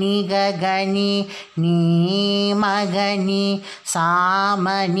నిగని నీ మగని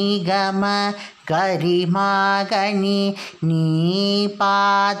సామనిగమ గరిమాగని నీ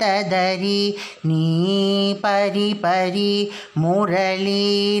పాదదరి నీ పరి మురళీ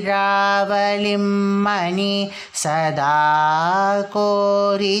రావలిమ్మని సదా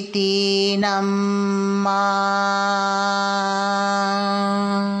కోరితీనమ్మా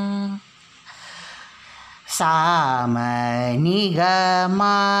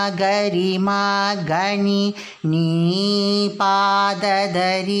సామనిగమా గరిమాగని నీ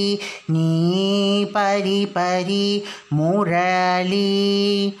పాదదరి నీ పరి మురళీ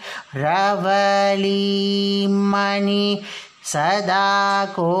రవళీమణి సదా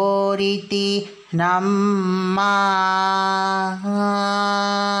కోరితి నమ్మా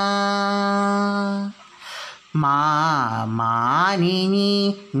మానిని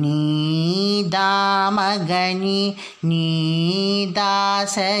నీదామగని నీదాసరిని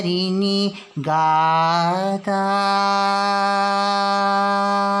గాదా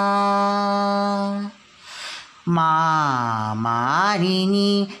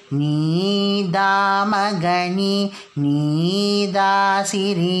మానిని నీదామగని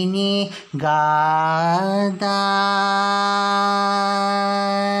నీదాసిరిని గాదా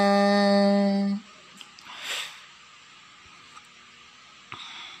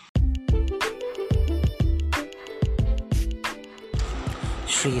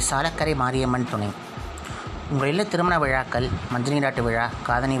ஸ்ரீ சாலக்கரை மாரியம்மன் துணை. உங்கள் இல்ல திருமண விழாக்கள், மஞ்சள் நீராட்டு விழா,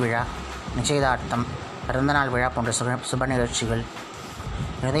 காதணி விழா, நிச்சயதார்த்தம், பிறந்தநாள் விழா போன்ற சுப நிகழ்ச்சிகள்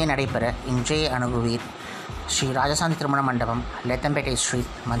நிறைய நடைபெற இன்றைய அணுகுவீர் ஸ்ரீ ராஜசாந்தி திருமண மண்டபம், லேத்தம்பேட்டை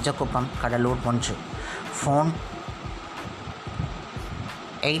ஸ்ட்ரீட், மஞ்சக்குப்பம், கடலூர் 1. ஃபோன்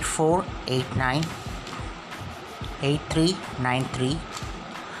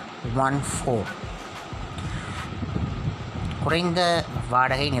 8489839314. குறைந்த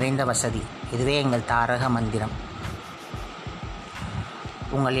வாடகை, நிறைந்த வசதி, இதுவே எங்கள் தாரக மந்திரம்.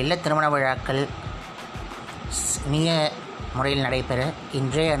 உங்கள் இல்ல திருமண விழாக்கள் இனிய முறையில் நடைபெற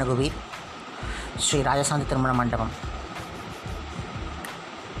இன்றைய அணுகுவீர் ஸ்ரீ ராஜசாந்தி திருமண மண்டபம்.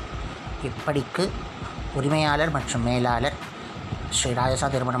 இப்படிக்கு உரிமையாளர் மற்றும் மேலாளர் ஸ்ரீ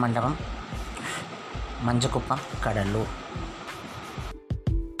ராஜசாந்தி திருமண மண்டபம், மஞ்சக்குப்பம், கடலூர்.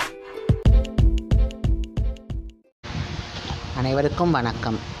 அனைவருக்கும்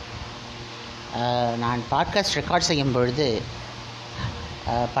வணக்கம். நான் பாட்காஸ்ட் ரெக்கார்ட் செய்யும் பொழுது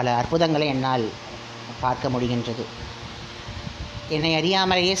பல அற்புதங்களை என்னால் பார்க்க முடிகின்றது. என்னை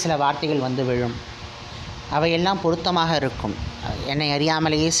அறியாமலேயே சில வார்த்தைகள் வந்து விழும். அவையெல்லாம் பொருத்தமாக இருக்கும். என்னை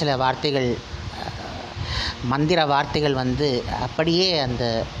அறியாமலேயே சில வார்த்தைகள், மந்திர வார்த்தைகள் வந்து அப்படியே அந்த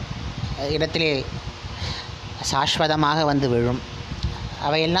இடத்திலே சாஸ்வதமாக வந்து விழும்.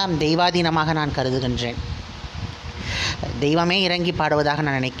 அவையெல்லாம் தெய்வாதீனமாக நான் கருதுகின்றேன். தெய்வமே இறங்கி பாடுவதாக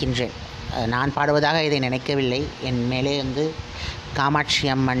நான் நினைக்கின்றேன். நான் பாடுவதாக இதை நினைக்கவில்லை. என் மேலே வந்து காமாட்சி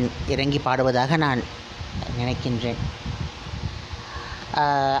அம்மன் இறங்கி பாடுவதாக நான் நினைக்கின்றேன்.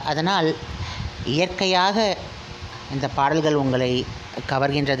 அதனால் இயற்கையாக இந்த பாடல்கள் உங்களை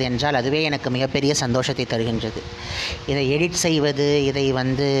கவர்கின்றது என்றால் அதுவே எனக்கு மிகப்பெரிய சந்தோஷத்தை தருகின்றது. இதை எடிட் செய்வது, இதை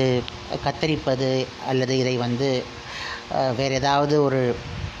வந்து கத்தரிப்பது, அல்லது இதை வந்து வேறு ஏதாவது ஒரு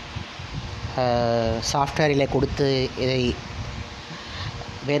சாஃப்ட்வேரில் கொடுத்து இதை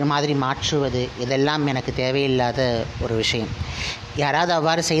வேறு மாதிரி மாற்றுவது, இதெல்லாம் எனக்கு தேவையில்லாத ஒரு விஷயம். யாராவது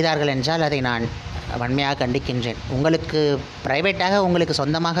அவ்வாறு செய்தார்கள் என்றால் அதை நான் வன்மையாக கண்டிக்கின்றேன். உங்களுக்கு ப்ரைவேட்டாக உங்களுக்கு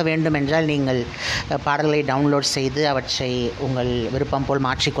சொந்தமாக வேண்டும் என்றால் நீங்கள் பாடல்களை டவுன்லோட் செய்து அவற்றை உங்கள் விருப்பம் போல்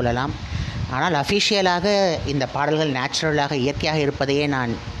மாற்றிக்கொள்ளலாம். ஆனால் அஃபிஷியலாக இந்த பாடல்கள் நேச்சுரலாக, இயற்கையாக இருப்பதையே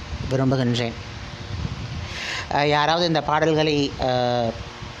நான் விரும்புகின்றேன். யாராவது இந்த பாடல்களை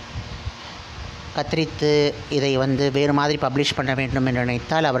கத்தரித்து இதை வந்து வேறு மாதிரி பப்ளிஷ் பண்ண வேண்டும் என்று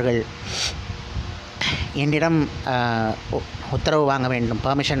நினைத்தால் அவர்கள் என்னிடம் உத்தரவு வாங்க வேண்டும்,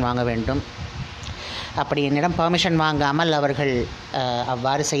 பெர்மிஷன் வாங்க வேண்டும். அப்படி என்னிடம் பெர்மிஷன் வாங்காமல் அவர்கள்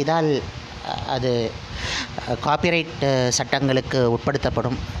அவ்வாறு செய்தால் அது காப்பிரைட் சட்டங்களுக்கு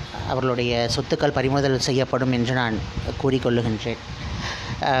உட்படுத்தப்படும், அவர்களுடைய சொத்துக்கள் பறிமுதல் செய்யப்படும் என்று நான் கூறிக்கொள்ளுகின்றேன்.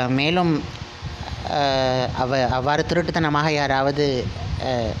 மேலும் அவ்வாறு திருட்டுத்தனமாக யாராவது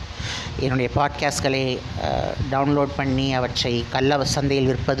என்னுடைய பாட்காஸ்ட்களை டவுன்லோட் பண்ணி அவற்றை கள்ள சந்தையில்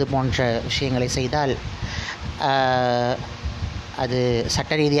விற்பது போன்ற விஷயங்களை செய்தால் அது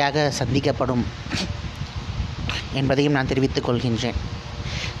சட்ட ரீதியாக சந்திக்கப்படும் என்பதையும் நான் தெரிவித்துக் கொள்கின்றேன்.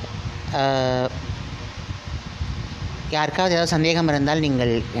 யாருக்காவது ஏதாவது சந்தேகம் இருந்தால்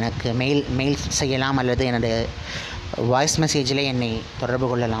நீங்கள் எனக்கு மெயில் செய்யலாம், அல்லது எனது வாய்ஸ் மெசேஜில் என்னை தொடர்பு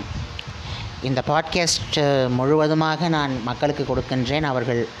கொள்ளலாம். இந்த பாட்காஸ்ட் முழுவதுமாக நான் மக்களுக்கு கொடுக்கின்றேன்.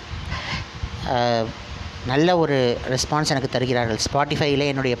 அவர்கள் நல்ல ஒரு ரெஸ்பான்ஸ் எனக்கு தருகிறார்கள். ஸ்பாட்டிஃபையிலே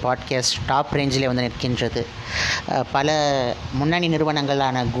என்னுடைய பாட்காஸ்ட் டாப் ரேஞ்சிலே வந்து நிற்கின்றது. பல முன்னணி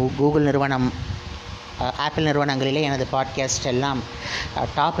நிறுவனங்களான கூகுள் நிறுவனம், ஆப்பிள் நிறுவனங்களிலே எனது பாட்காஸ்ட் எல்லாம்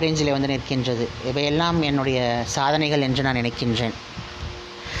டாப் ரேஞ்சிலே வந்து நிற்கின்றது. இவையெல்லாம் என்னுடைய சாதனைகள் என்று நான் நினைக்கின்றேன்.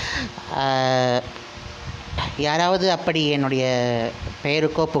 யாராவது அப்படி என்னுடைய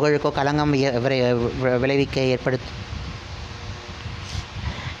பெயருக்கோ புகழுக்கோ களங்கம் விளைவிக்க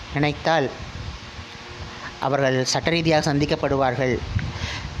நினைத்தால் அவர்கள் சட்ட ரீதியாக சந்திக்கப்படுவார்கள்.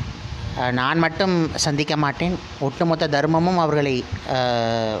 நான் மட்டும் சந்திக்க மாட்டேன், ஒட்டுமொத்த தர்மமும் அவர்களை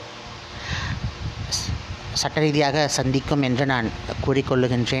சட்ட ரீதியாக சந்திக்கும் என்று நான்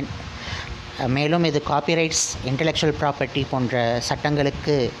கூறிக்கொள்ளுகின்றேன். மேலும் இது காப்பிரைட்ஸ், இன்டெலெக்சுவல் ப்ராப்பர்ட்டி போன்ற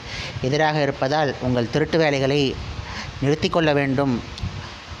சட்டங்களுக்கு எதிராக இருப்பதால் உங்கள் திருட்டு வேலைகளை நிறுத்தி கொள்ள வேண்டும்.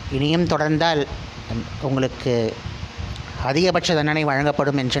 இனியும் தொடர்ந்தால் உங்களுக்கு அதிகபட்ச தண்டனை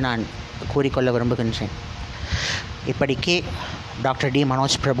வழங்கப்படும் என்று நான் கூறிக்கொள்ள விரும்புகின்றேன். இப்படிக்கு டாக்டர் டி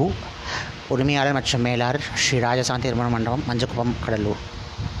மனோஜ் பிரபு, உரிமையாளர் மற்றும் மேலாளர், ஸ்ரீ ராஜசாந்தி திருமண மண்டபம், Manjakuppam, Cuddalore.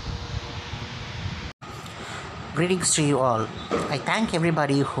 Greetings to you all. I thank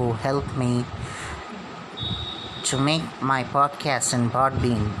everybody who helped me to make my podcast in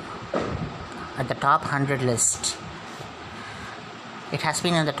Podbean at the top 100 list. It has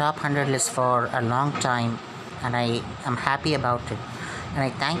been in the top 100 list for a long time, and I am happy about it. And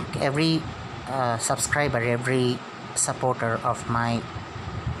I thank every subscriber, every supporter of my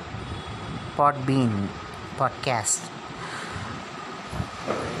Podbean podcast.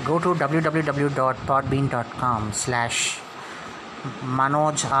 Go to www.podbean.com/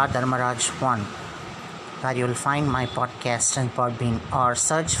 Manoj R. Dharmaraj 1, where you will find my podcast and Podbean, or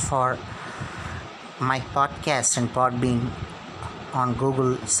search for my podcast and Podbean on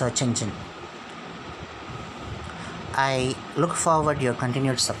Google search engine. I look forward to your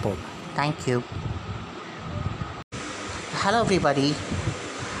continued support. Thank you. Hello everybody.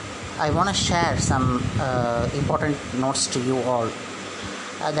 I want to share some important notes to you all.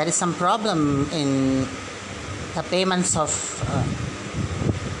 There is some problem in the payments of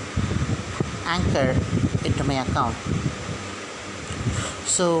Anchor into my account.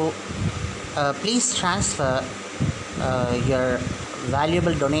 So please transfer your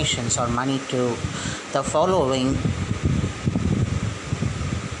valuable donations or money to the following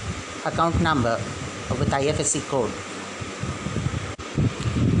account number with IFSC code.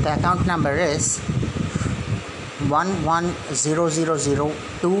 The account number is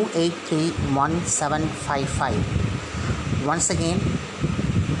 110002831755. Once again,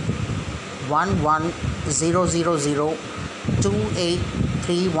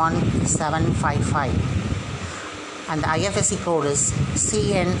 110002831755, and the IFSC code is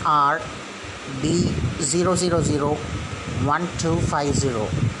CNRB0001250.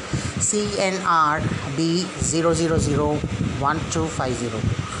 CNRB0001250.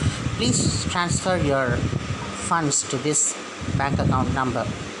 Please transfer your funds to this bank account number.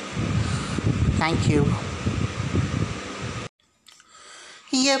 Thank you.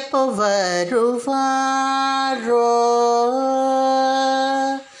 எப்போ வருவாரோ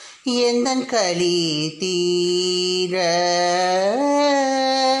எந்தன் களி தீர,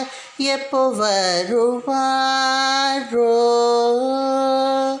 எப்போ வருவாரோ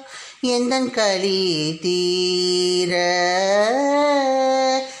எந்தன் களி தீர,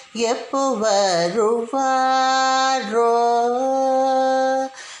 எப்போ வருவாரோ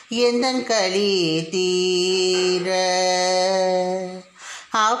எந்தன் களி தீர.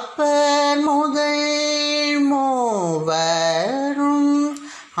 அப்பர் முதல் மூவரும்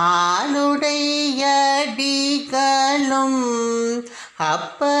ஆளுடையடிகளும்,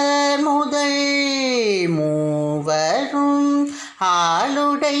 அப்பர் முதல் மூவரும்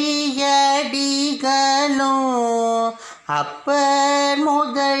ஆளுடையடிகளும், அப்பர்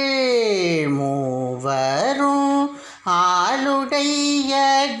முதல் மூவரும் ஆளுடையடிகளும்,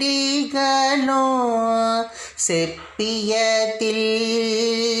 செப்பியதில்லை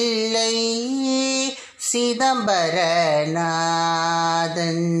சிதம்பரநாதன்,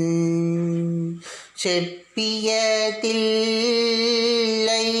 செப்பியதில்லை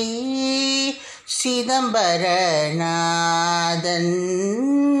சிதம்பரநாதன்,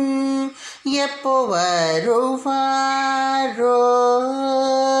 எப்போ வருவாரோ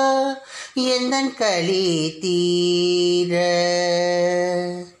எந்தன் களி தீர.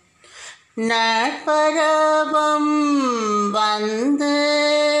 நட்பரவம் வந்து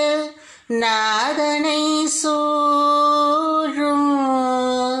நாதனை சூழும்,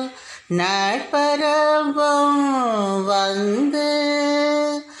 நட்பரவம் வந்து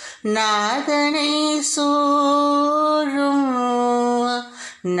நாதனை சூழும்,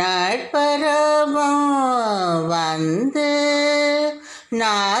 நட்பரவம் வந்து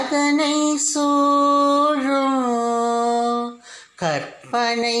நாதனை சூழும்,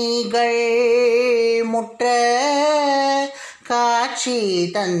 கற்பனைகள் முற்ற காட்சி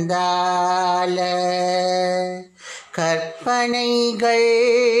தந்தால, கற்பனைகள்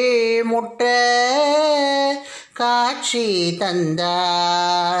முற்ற காட்சி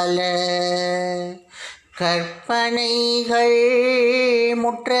தந்தால, கற்பனைகள்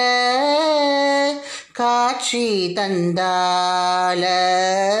முற்ற காட்சி தந்தால,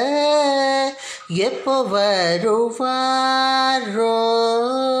 எப்போ வருவாரோ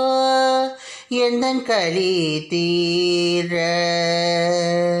எந்தன் களி தீர.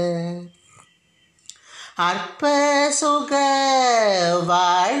 அற்ப சுக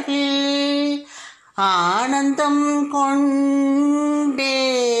வாழ்வில் ஆனந்தம் கொண்டேன்,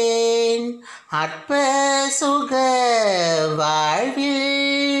 அற்ப சுக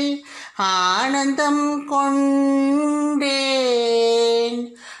வாழ்வில் ஆனந்தம் கொண்டேன்,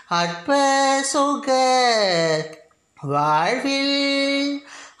 அற்ப சுக வாழ்வில்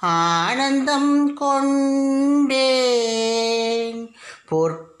ஆனந்தம் கொண்டேன்,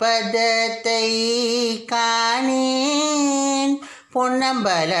 பொற்பதத்தை காணேன்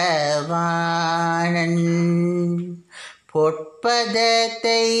பொன்னம்பலவாணன்,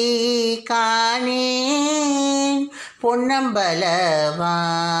 பொற்பதத்தை காணேன் பொன்னம்பலவாணன்,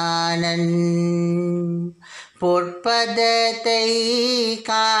 பொற்பதத்தை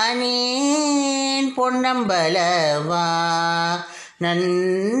காணேன் பொன்னம்பலவாணன்,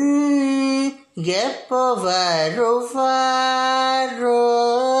 எப்போ வருவாரோ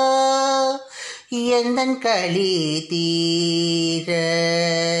எந்தன் களி தீர,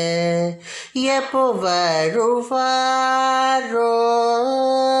 எப்போ வருவாரோ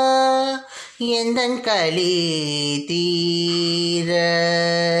எந்தன் களி தீர.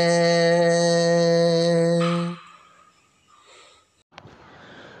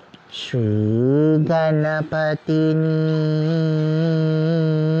 శ్రీ గణపతిని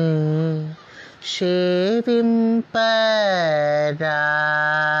సేవింపరారే,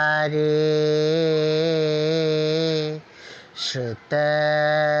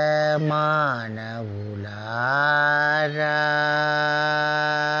 శృతమానవులారా.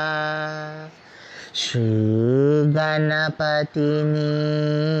 శ్రీ గణపతిని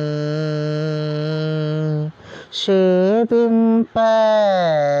సేవింపరారే,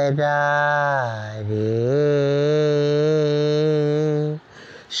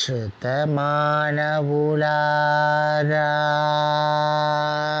 శృతమానవులారా.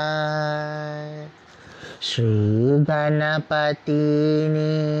 శ్రీ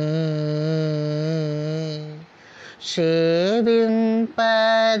గణపతిని సేవింపరారే,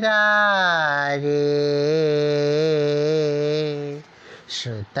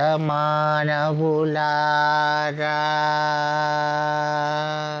 శృతమానవులారా.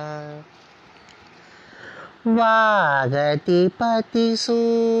 వాగతిపతి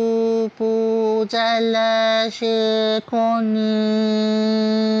సుపూజల శేఖుని,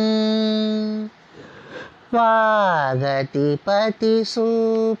 వాగతిపతి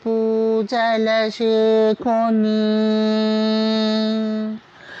సుపూజల శేఖుని,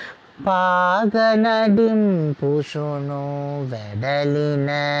 పాగనడింపుషును వెడలిన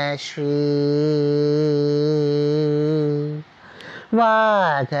శ్రీ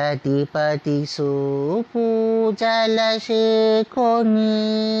వాగతిపతి సుపూజల శేఖుని,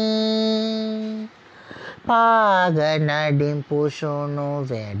 పాగనడింపుషును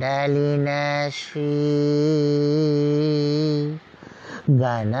వెడలిన శ్రీ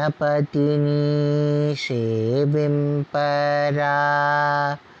గణపతిని సేవింపరా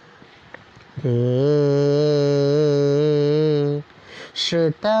రే,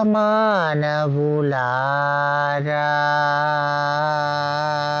 శృతమానవులారా.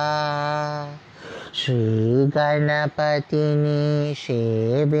 శ్రీ గణపతిని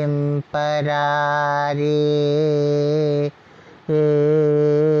సేవింపరారే,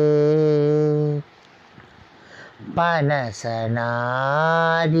 పనసనారికేళాది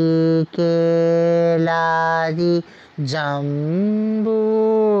జంబూ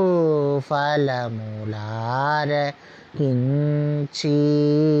ఫలములార కించి,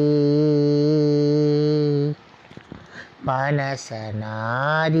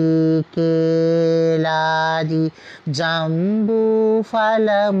 పనసనారికేళాది జంబూ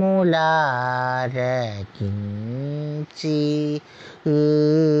ఫలములార కించి,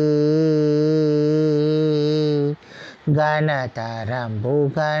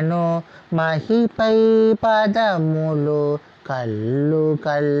 గణతరంబుగను మహిపై పదములు కల్లు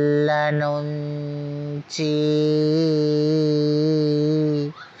కల్లనుంచి,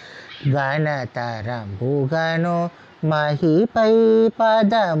 గణతరంబుగను మహిపై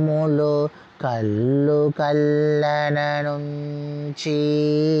పదములు కల్లు కల్లనుంచి,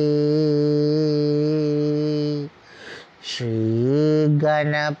 శ్రీ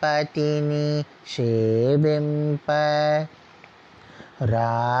గణపతిని సేవింపరారే,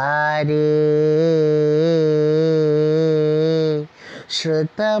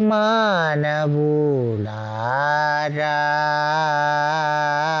 శృతమానవులారా.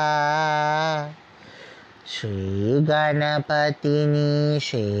 శ్రీ గణపతిని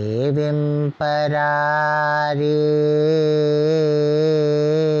సేవింపరారే,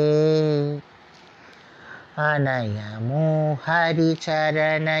 అనయము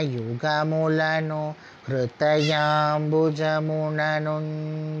హరిచరణ యుగములను హృదయాంబుజమున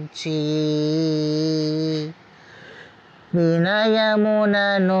నుంచి,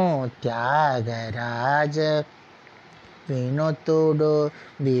 వినయమునను త్యాగరాజ వినుతుడు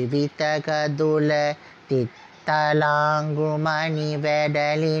వివిత గదుల తిత్తలాంగుమణి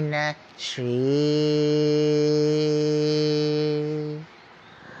వెడలిన శ్రీ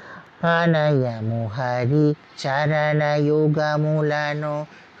అనయము హరి చరణ యుగములను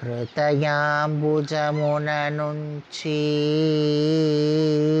హృదయాంబుజమున నుంచి,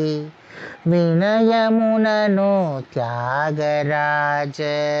 వినయమునను త్యాగరాజ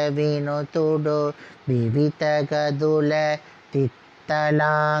వినుతుడు వివిత గదుల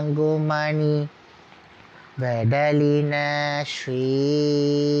తిత్తలాంగుమణి వెడలిన శ్రీ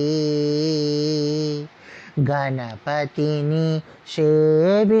గణపతిని సేవింపరారే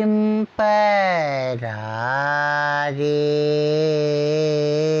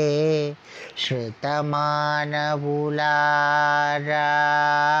శ్రుతమానవులారా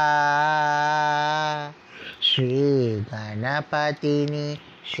శ్రీ గణపతిని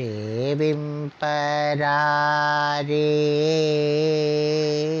సేవింపరారే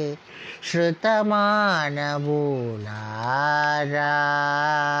శ్రుతమానవులారా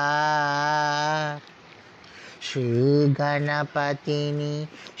శ్రీ గణపతిని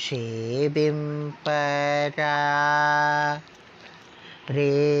సేవింపరా రే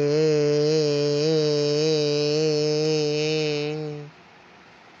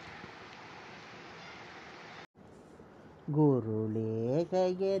గురులేక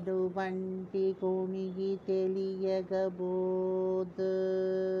ఎటువంటి కొనిగి తెలియగబోదు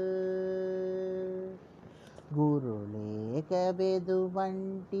గురులేక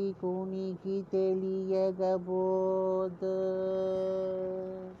వెదువంటి కొనికి తెలియగబోదు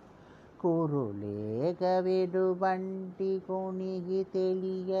కురులేక వెదువంటి కొనికి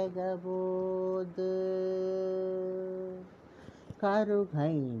తెలియగబోదు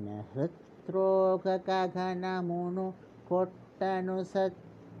కరుగైన హృత్రోగ గగనమును కొట్టను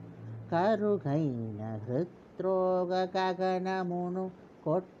కరుగైన హృత్రోగ గగనమును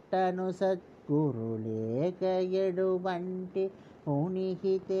కొట్టను సద్గురులేక ఎటువంటి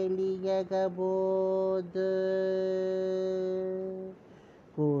ఉనికి తెలియగబోదు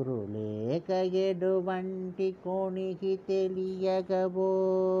గురులేక ఎటువంటి కొనికి తెలియగబోదు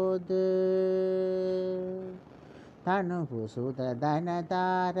తనువు సుధన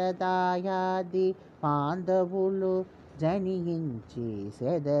తారదాయాది పాంధవులు జనించి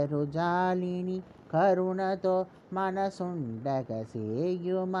సెదరు జాలిని కరుణతో మనసుండగ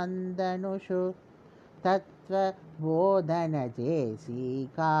సేయుమందనుషు తత్వ బోధన చేసి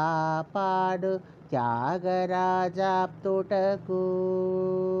కాపాడు త్యాగరాజాప్తుటకు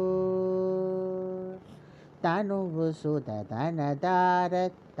తనువు సుధన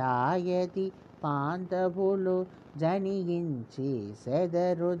తారదాయది పాంధవులు జనించి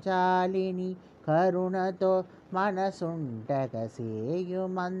సెదరు జాలిని కరుణతో మనసుండగ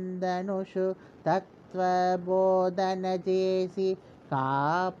సేయుమందనుషు తత్వబోధన చేసి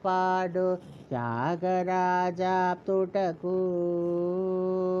కాపాడు త్యాగరాజాప్తుటకు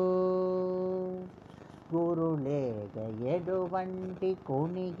గురులేక ఎటువంటి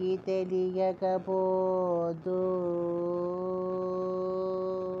కొనికి తెలియకపోదు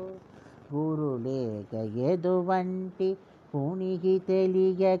గురులేక ఎటువంటి కొనికి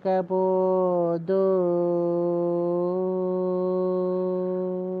తెలియకపోదు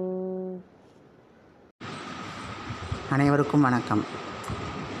அனைவருக்கும் வணக்கம்.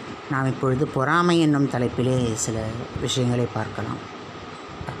 நாம் இப்பொழுது பொறாமை என்னும் தலைப்பிலே சில விஷயங்களை பார்க்கலாம்.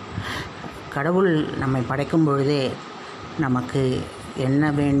 கடவுள் நம்மை படைக்கும் பொழுதே நமக்கு என்ன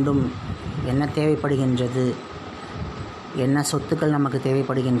வேண்டும், என்ன தேவைப்படுகின்றது, என்ன சொத்துக்கள் நமக்கு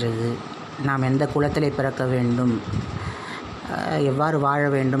தேவைப்படுகின்றது, நாம் எந்த குலத்திலே பிறக்க வேண்டும், எவ்வாறு வாழ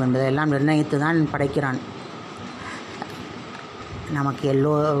வேண்டும் என்பதையெல்லாம் நிர்ணயித்து தான் படைக்கிறான். நமக்கு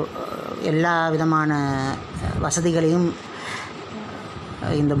எல்லா விதமான வசதிகளையும்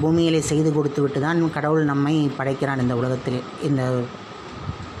இந்த பூமியிலே செய்து கொடுத்து விட்டு தான் கடவுள் நம்மை படைக்கிறான். இந்த உலகத்தில் இந்த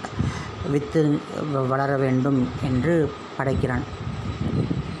வித்து வளர வேண்டும் என்று படைக்கிறான்.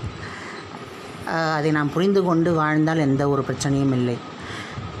 அதை நாம் புரிந்து கொண்டு வாழ்ந்தால் எந்த ஒரு பிரச்சனையும் இல்லை.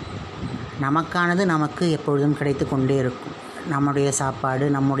 நமக்கானது நமக்கு எப்பொழுதும் கிடைத்து கொண்டே இருக்கும். நம்முடைய சாப்பாடு,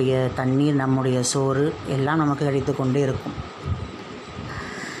 நம்முடைய தண்ணீர், நம்முடைய சோறு எல்லாம் நமக்கு கிடைத்து கொண்டே இருக்கும்.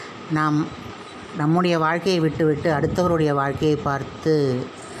 நாம் நம்முடைய வாழ்க்கையை விட்டுவிட்டு அடுத்தவருடைய வாழ்க்கையை பார்த்து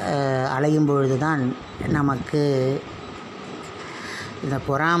அலையும் பொழுது தான் நமக்கு இந்த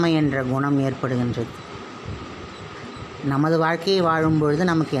பொறாமை என்ற குணம் ஏற்படுகின்றது. நமது வாழ்க்கையை வாழும் பொழுது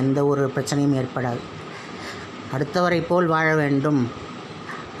நமக்கு எந்த ஒரு பிரச்சனையும் ஏற்படாது. அடுத்தவரை போல் வாழ வேண்டும்,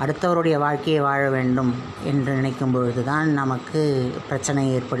 அடுத்தவருடைய வாழ்க்கையை வாழ வேண்டும் என்று நினைக்கும் பொழுது தான் நமக்கு பிரச்சனை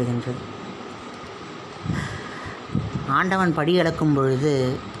ஏற்படுகின்றது. ஆண்டவன் படி அளக்கும் பொழுது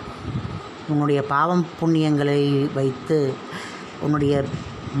உன்னுடைய பாவம் புண்ணியங்களை வைத்து, உன்னுடைய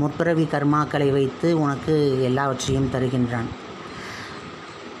முற்பிறவி கர்மாக்களை வைத்து உனக்கு எல்லாவற்றையும் தருகின்றான்.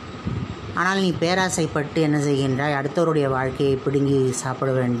 ஆனால் நீ பேராசைப்பட்டு என்ன செய்கின்றாய்? அடுத்தவருடைய வாழ்க்கையை பிடுங்கி சாப்பிட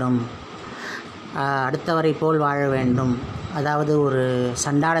வேண்டும், அடுத்தவரை போல் வாழ வேண்டும். அதாவது ஒரு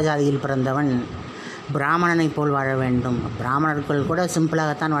சண்டாள ஜாதியில் பிறந்தவன் பிராமணனைப் போல் வாழ வேண்டும். பிராமணர்கள் கூட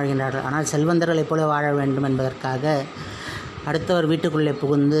சிம்பிளாகத்தான் வாழ்கின்றார்கள். ஆனால் செல்வந்தர்களைப் போல வாழ வேண்டும் என்பதற்காக அடுத்தவர் வீட்டுக்குள்ளே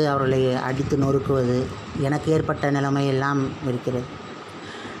புகுந்து அவர்களை அடித்து நொறுக்குவது, எனக்கு ஏற்பட்ட நிலைமையெல்லாம் இருக்கிறது.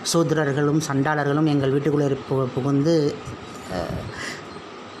 சூத்திரர்களும் சண்டாளர்களும் எங்கள் வீட்டுக்குள்ளே புகுந்து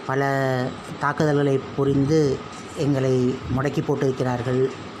பல தாக்குதல்களை புரிந்து எங்களை முடக்கி போட்டிருக்கிறார்கள்.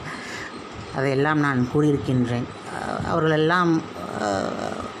 அதையெல்லாம் நான் கூறியிருக்கின்றேன். அவர்களெல்லாம்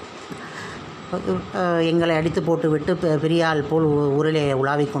எங்களை அடித்து போட்டுவிட்டு பெரிய ஆள் போல் ஊரிலே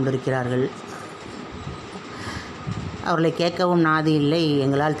உலாவிக் கொண்டிருக்கிறார்கள். அவர்களை கேட்கவும் நாதி இல்லை.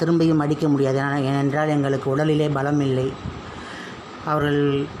 எங்களால் திரும்பியும் அடிக்க முடியாது. ஏனென்றால் எங்களுக்கு உடலிலே பலம் இல்லை. அவர்கள்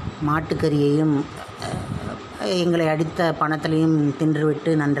மாட்டுக்கறியையும் எங்களை அடித்த பணத்திலையும்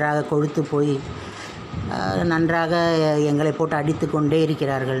தின்றுவிட்டு நன்றாக கொழுத்து போய் நன்றாக எங்களை போட்டு அடித்து கொண்டே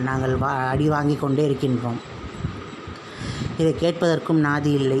இருக்கிறார்கள். நாங்கள் அடி வாங்கி கொண்டே இருக்கின்றோம். இதை கேட்பதற்கும்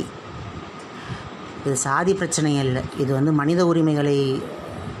நாதி இல்லை. இது சாதி பிரச்சனை அல்ல. இது மனித உரிமைகளை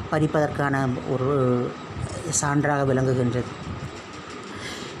பறிப்பதற்கான ஒரு சான்றாக விளங்குகின்றது.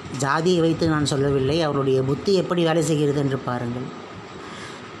 ஜாதியை வைத்து நான் சொல்லவில்லை. அவருடைய புத்தி எப்படி வேலை செய்கிறது என்று பாருங்கள்.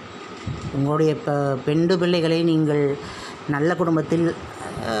 உங்களுடைய பெண்டு பிள்ளைகளை நீங்கள் நல்ல குடும்பத்தில்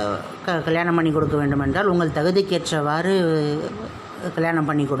கல்யாணம் பண்ணி கொடுக்க வேண்டுமென்றால் உங்கள் தகுதிக்கேற்றவாறு கல்யாணம்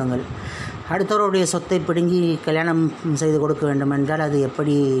பண்ணி கொடுங்கள். அடுத்தவருடைய சொத்தை பிடுங்கி கல்யாணம் செய்து கொடுக்க வேண்டுமென்றால் அது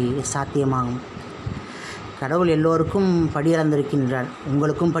எப்படி சாத்தியமாகும்? கடவுள் எல்லோருக்கும் படியிழந்திருக்கின்றார்.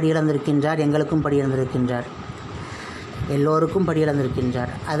 உங்களுக்கும் படியிழந்திருக்கின்றார், எங்களுக்கும் படியிழந்திருக்கின்றார், எல்லோருக்கும்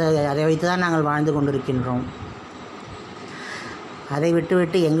படியிழந்திருக்கின்றார். அதை வைத்து தான் நாங்கள் வாழ்ந்து கொண்டிருக்கின்றோம். அதை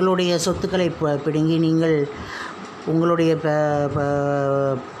விட்டுவிட்டு எங்களுடைய சொத்துக்களை பிடுங்கி நீங்கள் உங்களுடைய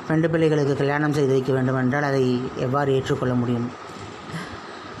பெண்டு பிள்ளைகளுக்கு கல்யாணம் செய்து வைக்க வேண்டுமென்றால் அதை எவ்வாறு ஏற்றுக்கொள்ள முடியும்?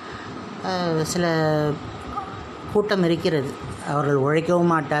 சில கூட்டம் இருக்கிறது. அவர்கள்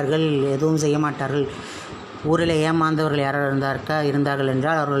உழைக்கவும் மாட்டார்கள், எதுவும் செய்ய மாட்டார்கள். ஊரில் ஏமாந்தவர்கள் யாராவது இருந்தார்கள்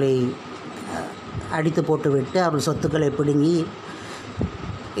என்றால் அவர்களை அடித்து போட்டுவிட்டு அவர்கள் சொத்துக்களை பிடுங்கி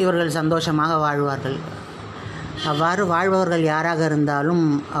இவர்கள் சந்தோஷமாக வாழ்வார்கள். அவ்வாறு வாழ்பவர்கள் யாராக இருந்தாலும்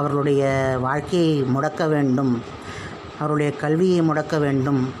அவர்களுடைய வாழ்க்கையை முடக்க வேண்டும், அவருடைய கல்வியை முடக்க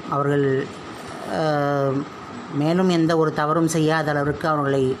வேண்டும். அவர்கள் மேலும் எந்த ஒரு தவறும் செய்யாத அளவிற்கு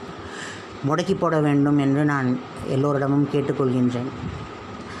அவர்களை முடக்கி போட வேண்டும் என்று நான் எல்லோரிடமும் கேட்டுக்கொள்கின்றேன்.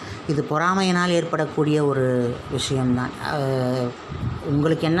 இது பொறாமையினால் ஏற்படக்கூடிய ஒரு விஷயம்தான்.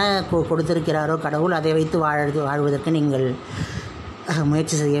 உங்களுக்கு என்ன கொடுத்திருக்கிறாரோ கடவுள், அதை வைத்து வாழ்வதற்கு நீங்கள்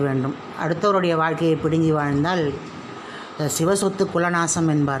முயற்சி செய்ய வேண்டும். அடுத்தவருடைய வாழ்க்கையை பிடுங்கி வாழ்ந்தால் சிவசொத்து குலநாசம்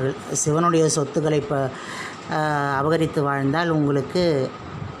என்பார்கள். சிவனுடைய சொத்துக்களை அபகரித்து வாழ்ந்தால்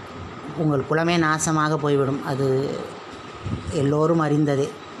உங்கள் குலமே நாசமாக போய்விடும். அது எல்லோரும் அறிந்ததே.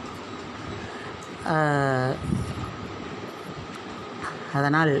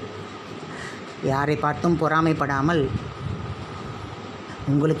 அதனால் யாரை பார்த்தும் பொறாமைப்படாமல்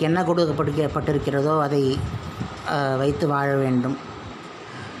உங்களுக்கு என்ன கொடுக்கப்பட்டிருக்கிறதோ அதை வைத்து வாழ வேண்டும்.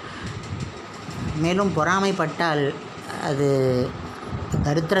 மேலும் பொறாமைப்பட்டால் அது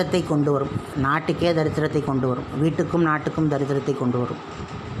தரித்திரத்தை கொண்டு வரும். நாட்டுக்கே தரித்திரத்தை கொண்டு வரும். வீட்டுக்கும் நாட்டுக்கும் தரித்திரத்தை கொண்டு வரும்.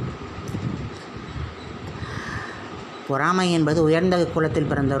 பொறாமை என்பது உயர்ந்த குலத்தில்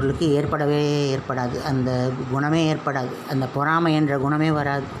பிறந்தவர்களுக்கு ஏற்படாது. அந்த குணமே ஏற்படாது. அந்த பொறாமை என்ற குணமே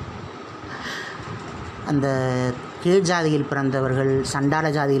வராது. அந்த கீழ் ஜாதியில் பிறந்தவர்கள், சண்டாள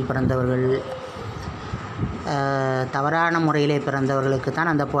ஜாதியில் பிறந்தவர்கள், தவறான முறையிலே பிறந்தவர்களுக்கு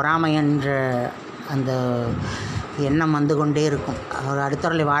தான் அந்த பொறாமை என்ற அந்த எண்ணம் வந்து கொண்டே இருக்கும். அவர்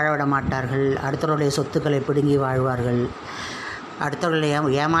அடுத்தவர்களை வாழ விட மாட்டார்கள். அடுத்தவர்களுடைய சொத்துக்களை பிடுங்கி வாழ்வார்கள். அடுத்தவர்களை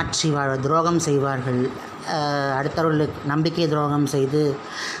ஏமாற்றி துரோகம் செய்வார்கள். அடுத்தவர்களுக்கு நம்பிக்கை துரோகம் செய்து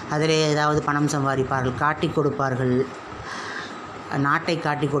அதிலே ஏதாவது பணம் சம்பாதிப்பார்கள், காட்டி கொடுப்பார்கள், நாட்டை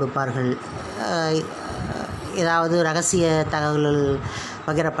காட்டி கொடுப்பார்கள். ஏதாவது ரகசிய தகவல்கள்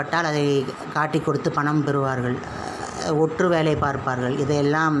பகிரப்பட்டால் அதை காட்டி கொடுத்து பணம் பெறுவார்கள். ஒற்று வேலை பார்ப்பார்கள்.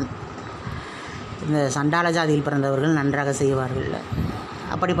 இதையெல்லாம் இந்த சண்டாள ஜாதியில் பிறந்தவர்கள் நன்றாக செய்வார்கள்.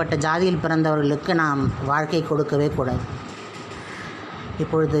 அப்படிப்பட்ட ஜாதியில் பிறந்தவர்களுக்கு நாம் வாழ்க்கை கொடுக்கவே கூடாது.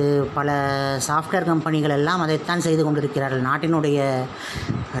 இப்பொழுது பல சாஃப்ட்வேர் கம்பெனிகள் எல்லாம் அதைத்தான் செய்து கொண்டிருக்கிறார்கள். நாட்டினுடைய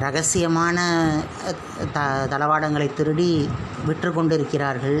இரகசியமான தளவாடங்களை திருடி விற்று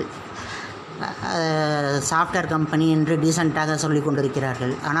கொண்டிருக்கிறார்கள். சாஃப்ட்வேர் கம்பெனி என்று டீசெண்டாக சொல்லி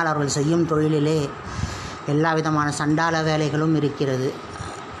கொண்டிருக்கிறார்கள். ஆனால் அவர்கள் செய்யும் தொழிலிலே எல்லா விதமான சண்டாள வேலைகளும் இருக்கிறது.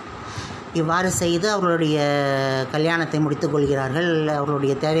 இவ்வாறு செய்து அவர்களுடைய கல்யாணத்தை முடித்துக் கொள்கிறார்கள்.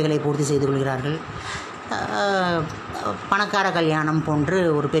 அவர்களுடைய தேவைகளை பூர்த்தி செய்து கொள்கிறார்கள். பணக்கார கல்யாணம் போன்று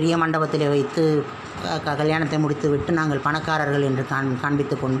ஒரு பெரிய மண்டபத்திலே வைத்து கல்யாணத்தை முடித்துவிட்டு நாங்கள் பணக்காரர்கள் என்று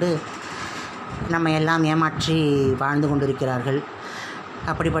காண்பித்து கொண்டு நம்ம எல்லாம் ஏமாற்றி வாழ்ந்து கொண்டிருக்கிறார்கள்.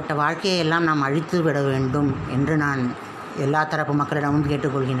 அப்படிப்பட்ட வாழ்க்கையை எல்லாம் நாம் அழித்து விட வேண்டும் என்று நான் எல்லா தரப்பு மக்களிடமும்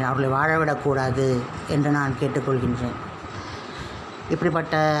கேட்டுக்கொள்கின்றேன். அவர்களை வாழவிடக்கூடாது என்று நான் கேட்டுக்கொள்கின்றேன்.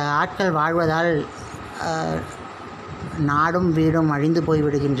 இப்படிப்பட்ட ஆட்கள் வாழ்வதால் நாடும் வீடும் அழிந்து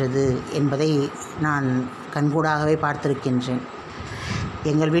போய்விடுகின்றது என்பதை நான் கண்கூடாகவே பார்த்திருக்கின்றேன்.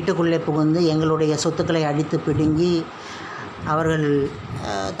 எங்கள் வீட்டுக்குள்ளே புகுந்து எங்களுடைய சொத்துக்களை அடித்து பிடுங்கி அவர்கள்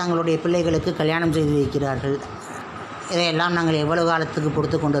தங்களுடைய பிள்ளைகளுக்கு கல்யாணம் செய்து வைக்கிறார்கள். இதையெல்லாம் நாங்கள் எவ்வளவு காலத்துக்கு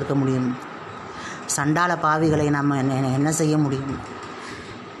பொறுத்து கொண்டிருக்க முடியும்? சண்டாள பாவிகளை நாம் என்ன செய்ய முடியும்?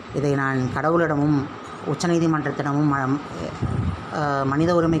 இதை நான் கடவுளிடமும் உச்சநீதிமன்றத்திடமும்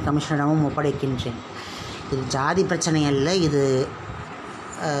மனித உரிமை கமிஷனிடமும் ஒப்படைக்கின்றேன். இது ஜாதி பிரச்சனை அல்ல, இது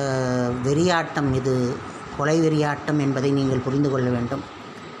வெறியாட்டம், இது கொலை வெறியாட்டம் என்பதை நீங்கள் புரிந்து கொள்ள வேண்டும்.